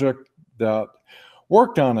project that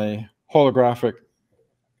worked on a holographic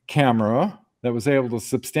camera that was able to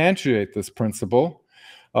substantiate this principle.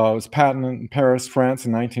 It was patented in Paris, France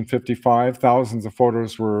in 1955. Thousands of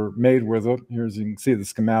photos were made with it. Here's, you can see the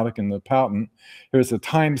schematic in the patent. Here's a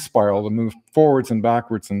time spiral to move forwards and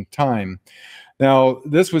backwards in time. Now,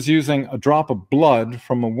 this was using a drop of blood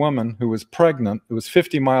from a woman who was pregnant. It was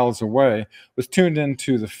 50 miles away, was tuned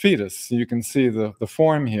into the fetus. So you can see the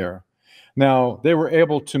form here. Now, they were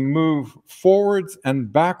able to move forwards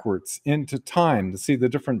and backwards into time to see the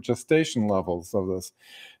different gestation levels of this.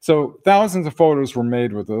 So thousands of photos were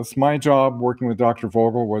made with this. My job working with Dr.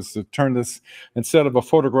 Vogel was to turn this, instead of a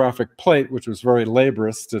photographic plate, which was very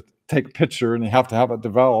laborious to take a picture and you have to have it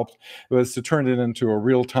developed, it was to turn it into a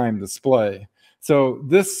real-time display. So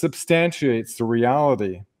this substantiates the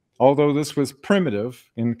reality, although this was primitive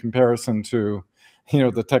in comparison to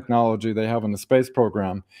the technology they have in the space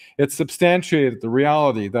program. It substantiated the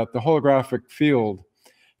reality that the holographic field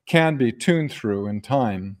can be tuned through in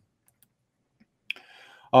time.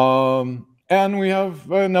 And we have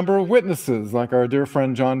a number of witnesses, like our dear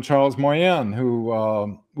friend John Charles Moyen,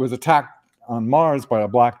 who was attacked on Mars by a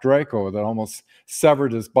black Draco that almost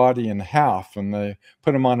severed his body in half, and they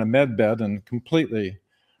put him on a med bed and completely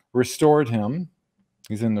restored him.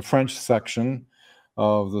 He's in the French section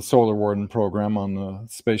of the Solar Warden program on the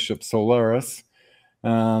spaceship Solaris.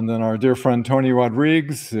 And then our dear friend Tony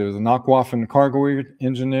Rodriguez, who was a Nachtwaffen cargo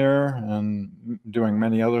engineer and doing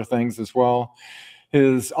many other things as well.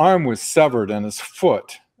 His arm was severed and his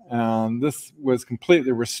foot, and this was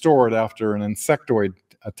completely restored after an insectoid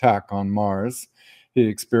attack on Mars.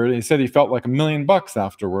 He said he felt like $1 million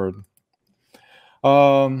afterward.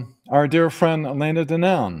 Our dear friend Elena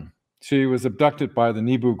Danan, she was abducted by the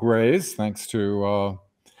Nibu Greys, thanks to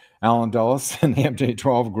Alan Dulles and the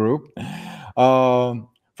MJ12 group,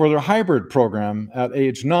 for their hybrid program at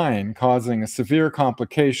age 9, causing severe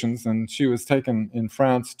complications. And she was taken in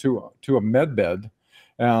France to a med bed,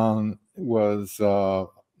 and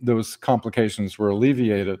those complications were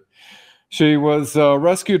alleviated. She was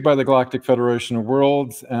rescued by the Galactic Federation of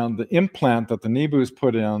Worlds, and the implant that the Nebus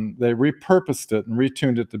put in, they repurposed it and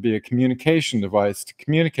retuned it to be a communication device to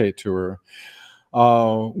communicate to her.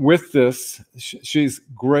 With this, she's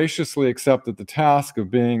graciously accepted the task of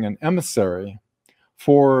being an emissary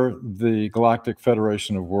for the Galactic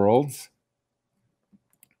Federation of Worlds.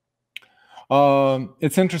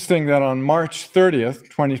 It's interesting that on March 30th,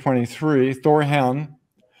 2023, Thor Han,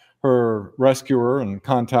 her rescuer and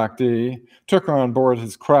contactee, took her on board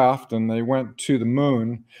his craft, and they went to the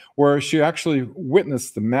moon, where she actually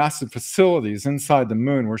witnessed the massive facilities inside the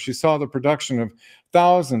moon, where she saw the production of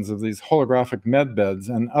thousands of these holographic medbeds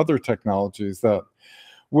and other technologies that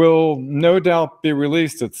will no doubt be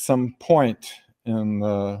released at some point in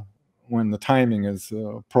when the timing is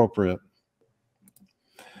appropriate.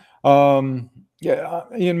 Yeah,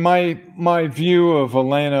 in my view of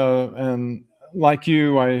Elena, and like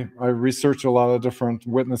you, I research a lot of different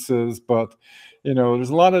witnesses, but there's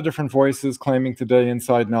a lot of different voices claiming today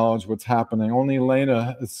inside knowledge what's happening. Only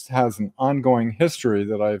Elena has an ongoing history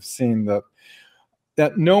that I've seen that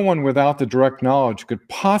no one without the direct knowledge could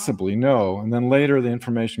possibly know, and then later the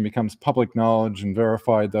information becomes public knowledge and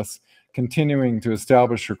verified, thus continuing to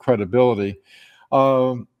establish her credibility.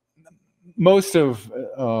 Most of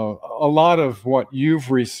a lot of what you've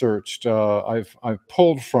researched, I've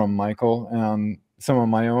pulled from Michael, and some of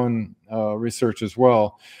my own research as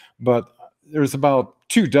well. But there's about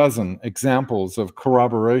 24 examples of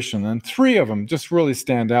corroboration, and 3 of them just really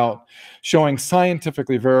stand out, showing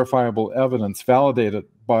scientifically verifiable evidence validated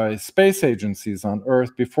by space agencies on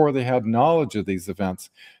Earth before they had knowledge of these events,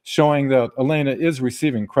 showing that Elena is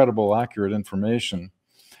receiving credible, accurate information.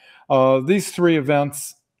 These 3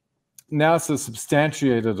 events, NASA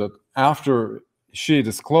substantiated it after she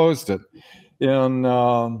disclosed it. In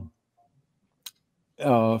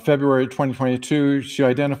February 2022, she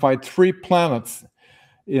identified 3 planets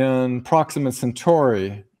in Proxima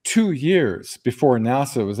Centauri 2 years before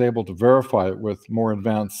NASA was able to verify it with more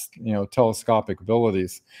advanced, telescopic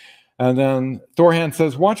abilities. And then Thor Han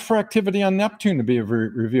says, watch for activity on Neptune to be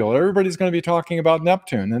revealed. Everybody's going to be talking about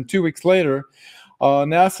Neptune. And 2 weeks later,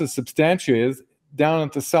 NASA substantiated down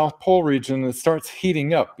at the South Pole region, it starts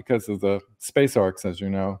heating up because of the space arcs, as you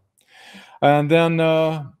know. And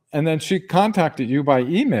then she contacted you by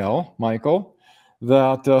email, Michael,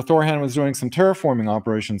 that Thor Han was doing some terraforming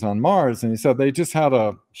operations on Mars, and he said they just had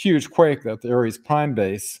a huge quake at the Ares Prime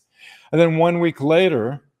base. And then 1 week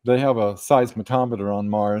later, they have a seismometer on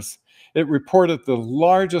Mars. It reported the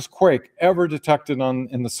largest quake ever detected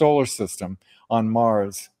in the solar system on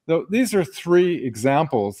Mars. These are 3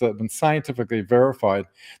 examples that have been scientifically verified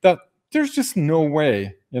that there's just no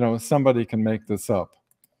way, somebody can make this up.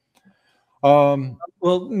 Well,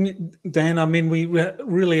 Dan, I mean, we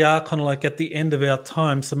really are kind of like at the end of our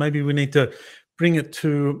time, so maybe we need to bring it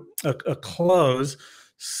to a close.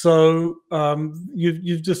 So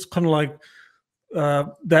you've just kind of like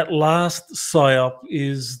that last Psyop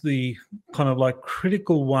is the kind of like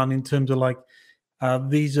critical one in terms of like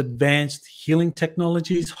these advanced healing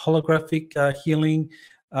technologies, holographic healing.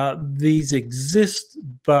 These exist,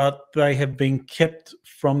 but they have been kept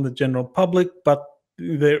from the general public. But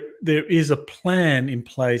there is a plan in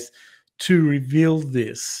place to reveal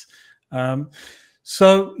this.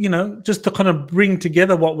 So, just to kind of bring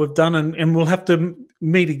together what we've done, and we'll have to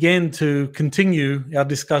meet again to continue our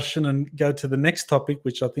discussion and go to the next topic,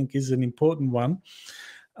 which I think is an important one.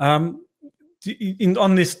 On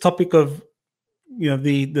this topic of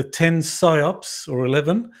the 10 Psyops, or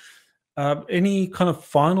 11, any kind of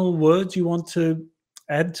final words you want to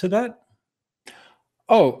add to that?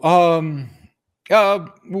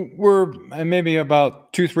 We're maybe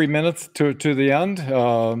about 2-3 minutes to the end,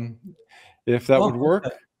 if that would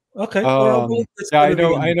work. Okay. Yeah,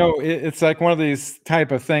 I know. It's like one of these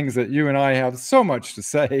type of things that you and I have so much to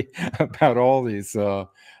say about all these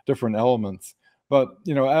different elements. But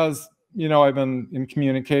as I've been in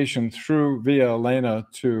communication via Elena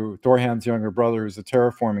to Thor Han's younger brother, who's a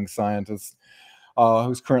terraforming scientist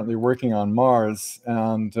who's currently working on Mars.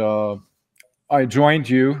 And I joined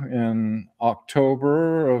you in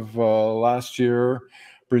October of last year,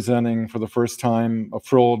 presenting for the first time a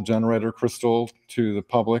frilled generator crystal to the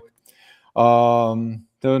public. There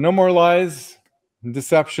are no more lies and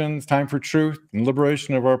deceptions, time for truth and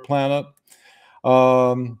liberation of our planet.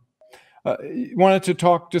 Wanted to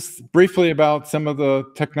talk just briefly about some of the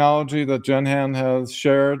technology that Jen Han has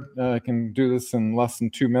shared. I can do this in less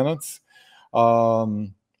than 2 minutes.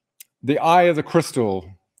 The eye of the crystal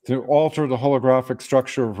to alter the holographic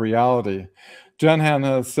structure of reality. Jen Han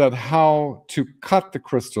has said how to cut the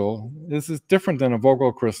crystal. This is different than a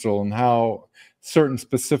Vogel crystal, and how certain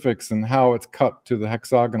specifics and how it's cut to the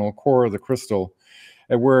hexagonal core of the crystal,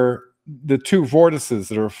 and where the two vortices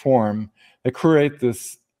that are formed, they create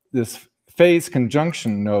this phase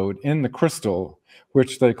conjunction node in the crystal,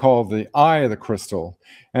 which they call the eye of the crystal.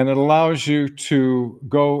 And it allows you to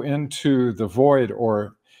go into the void,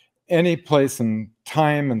 or any place in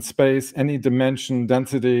time and space, any dimension,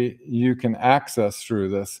 density you can access through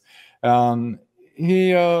this.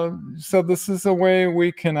 He said this is a way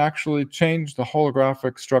we can actually change the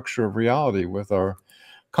holographic structure of reality with our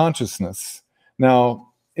consciousness.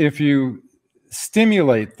 Now, if you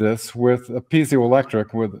stimulate this with a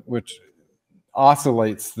piezoelectric, which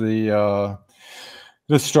oscillates the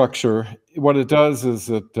structure, what it does is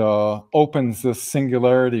it opens this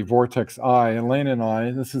singularity vortex eye. Elena and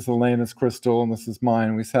I, this is Elena's crystal and this is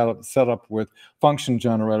mine, we set up with function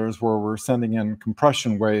generators where we're sending in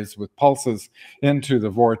compression waves with pulses into the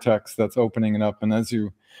vortex that's opening it up. And as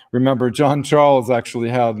you remember, John Charles actually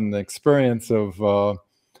had an experience of, or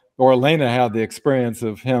Elena had the experience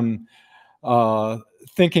of him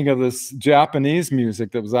thinking of this Japanese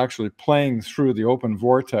music that was actually playing through the open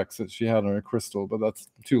vortex that she had on her crystal, but that's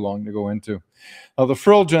too long to go into. Now, the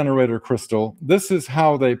frill generator crystal, this is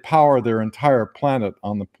how they power their entire planet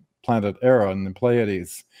on the planet Era in the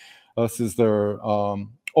Pleiades. This is their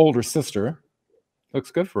older sister.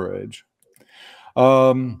 Looks good for her age.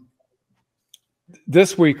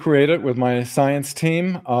 This we created with my science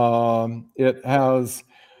team. It has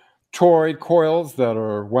toroid coils that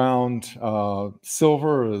are wound.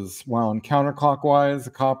 Silver is wound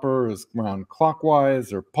counterclockwise, copper is wound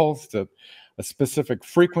clockwise or pulsed at a specific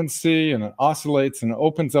frequency, and it oscillates and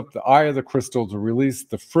opens up the eye of the crystal to release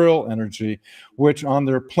the frill energy, which on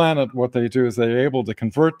their planet, what they do is they're able to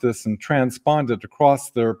convert this and transpond it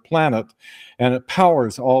across their planet, and it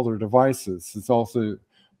powers all their devices. It's also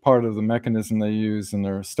part of the mechanism they use in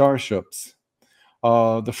their starships.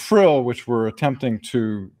 The frill, which we're attempting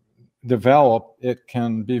to develop, it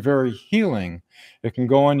can be very healing. It can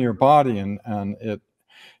go in your body and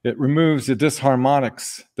it removes the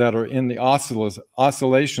disharmonics that are in the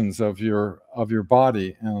oscillations of your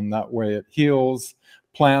body, and that way it heals.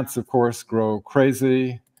 Plants, of course, grow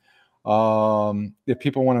crazy. If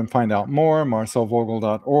people want to find out more,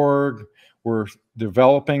 marcelvogel.org. We're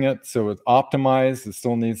developing it, so it's optimized. It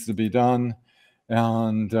still needs to be done.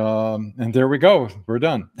 And there we go. We're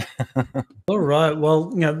done. All right. Well,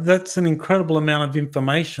 that's an incredible amount of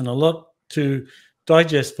information, a lot to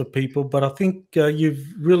digest for people. But I think you've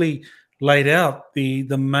really laid out the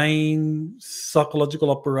main psychological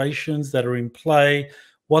operations that are in play,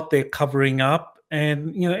 what they're covering up,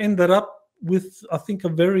 and ended up with, I think, a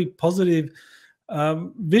very positive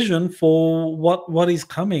vision for what is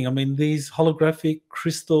coming. I mean, these holographic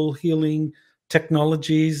crystal healing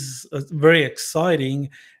technologies are very exciting,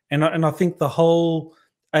 and I think the whole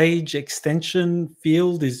age extension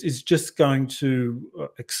field is just going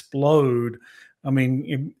to explode. I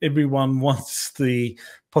mean, everyone wants the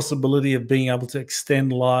possibility of being able to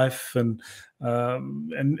extend life and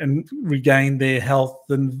regain their health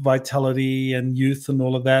and vitality and youth and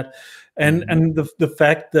all of that, and the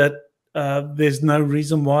fact that there's no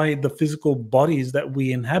reason why the physical bodies that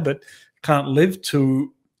we inhabit can't live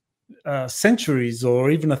to centuries or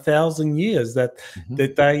even 1,000 years, that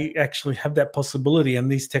they actually have that possibility, and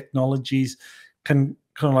these technologies can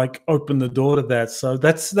kind of like open the door to that. So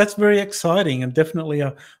that's very exciting, and definitely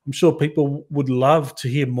I'm sure people would love to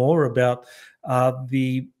hear more about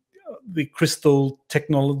the crystal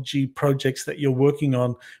technology projects that you're working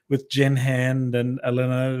on with Jen Hand and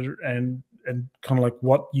Elena, and kind of like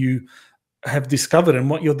what you have discovered and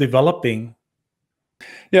what you're developing.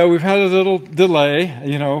 Yeah, we've had a little delay,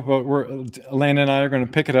 but Elena and I are going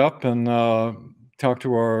to pick it up and talk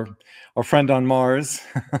to our friend on Mars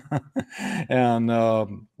and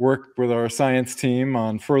work with our science team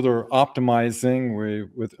on further optimizing.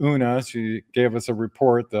 With Una, she gave us a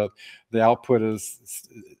report that the output is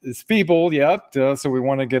feeble yet, so we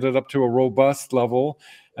want to get it up to a robust level.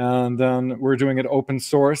 And then we're doing it open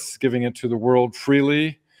source, giving it to the world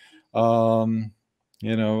freely. Jen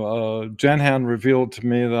Han revealed to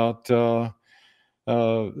me that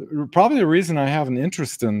probably the reason I have an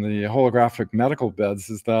interest in the holographic medical beds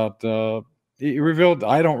is that he revealed,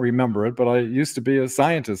 I don't remember it, but I used to be a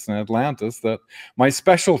scientist in Atlantis, that my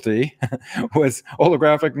specialty was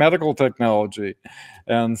holographic medical technology.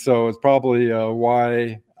 And so it's probably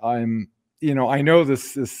why I'm, I know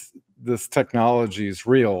this technology is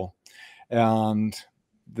real, and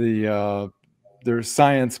there's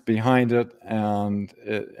science behind it, and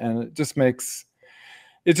it just makes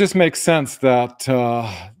sense that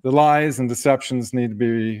the lies and deceptions need to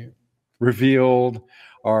be revealed.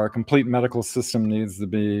 our complete medical system needs to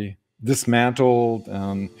be dismantled,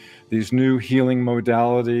 and these new healing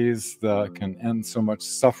modalities that can end so much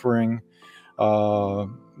suffering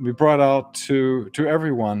be brought out to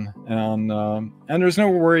everyone, and there's no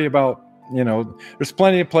worry about, there's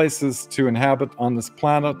plenty of places to inhabit on this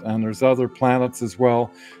planet, and there's other planets as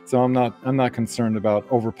well. So I'm not concerned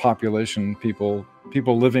about overpopulation, people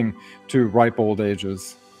living to ripe old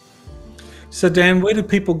ages. So Dan, where do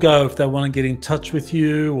people go if they want to get in touch with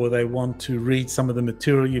you, or they want to read some of the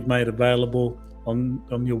material you've made available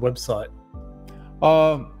on your website?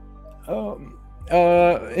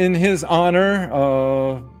 In his honor,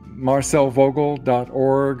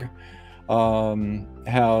 marcelvogel.org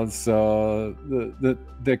has the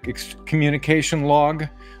communication log,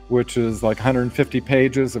 which is like 150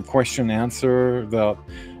 pages of question and answer that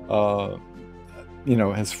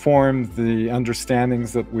has formed the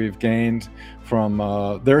understandings that we've gained from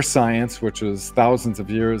their science, which is thousands of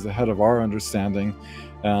years ahead of our understanding.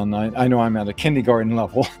 And I know I'm at a kindergarten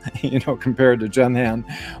level, compared to Jenhan,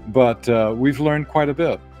 but we've learned quite a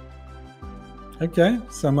bit. Okay,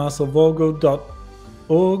 so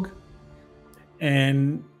marcelvogel.org,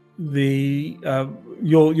 and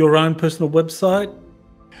your own personal website.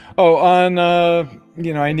 Oh, on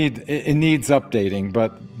it needs updating,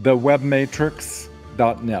 but the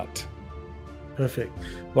webmatrix.net. Perfect.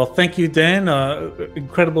 Well, thank you, Dan.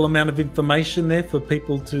 Incredible amount of information there for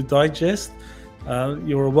people to digest.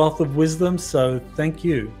 You're a wealth of wisdom, so thank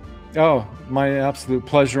you. Oh, my absolute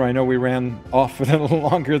pleasure. I know we ran off with it a little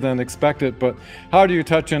longer than expected, but how do you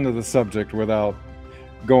touch into the subject without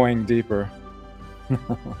going deeper?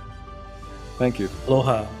 Thank you.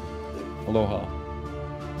 Aloha. Aloha.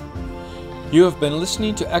 You have been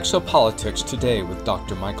listening to Exopolitics Today with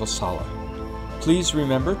Dr. Michael Salla. Please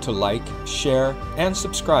remember to like, share, and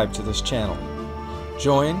subscribe to this channel.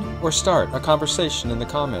 Join or start a conversation in the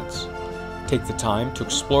comments. Take the time to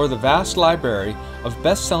explore the vast library of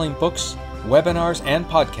best-selling books, webinars, and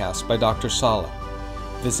podcasts by Dr. Salla.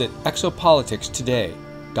 Visit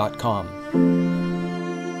exopoliticstoday.com.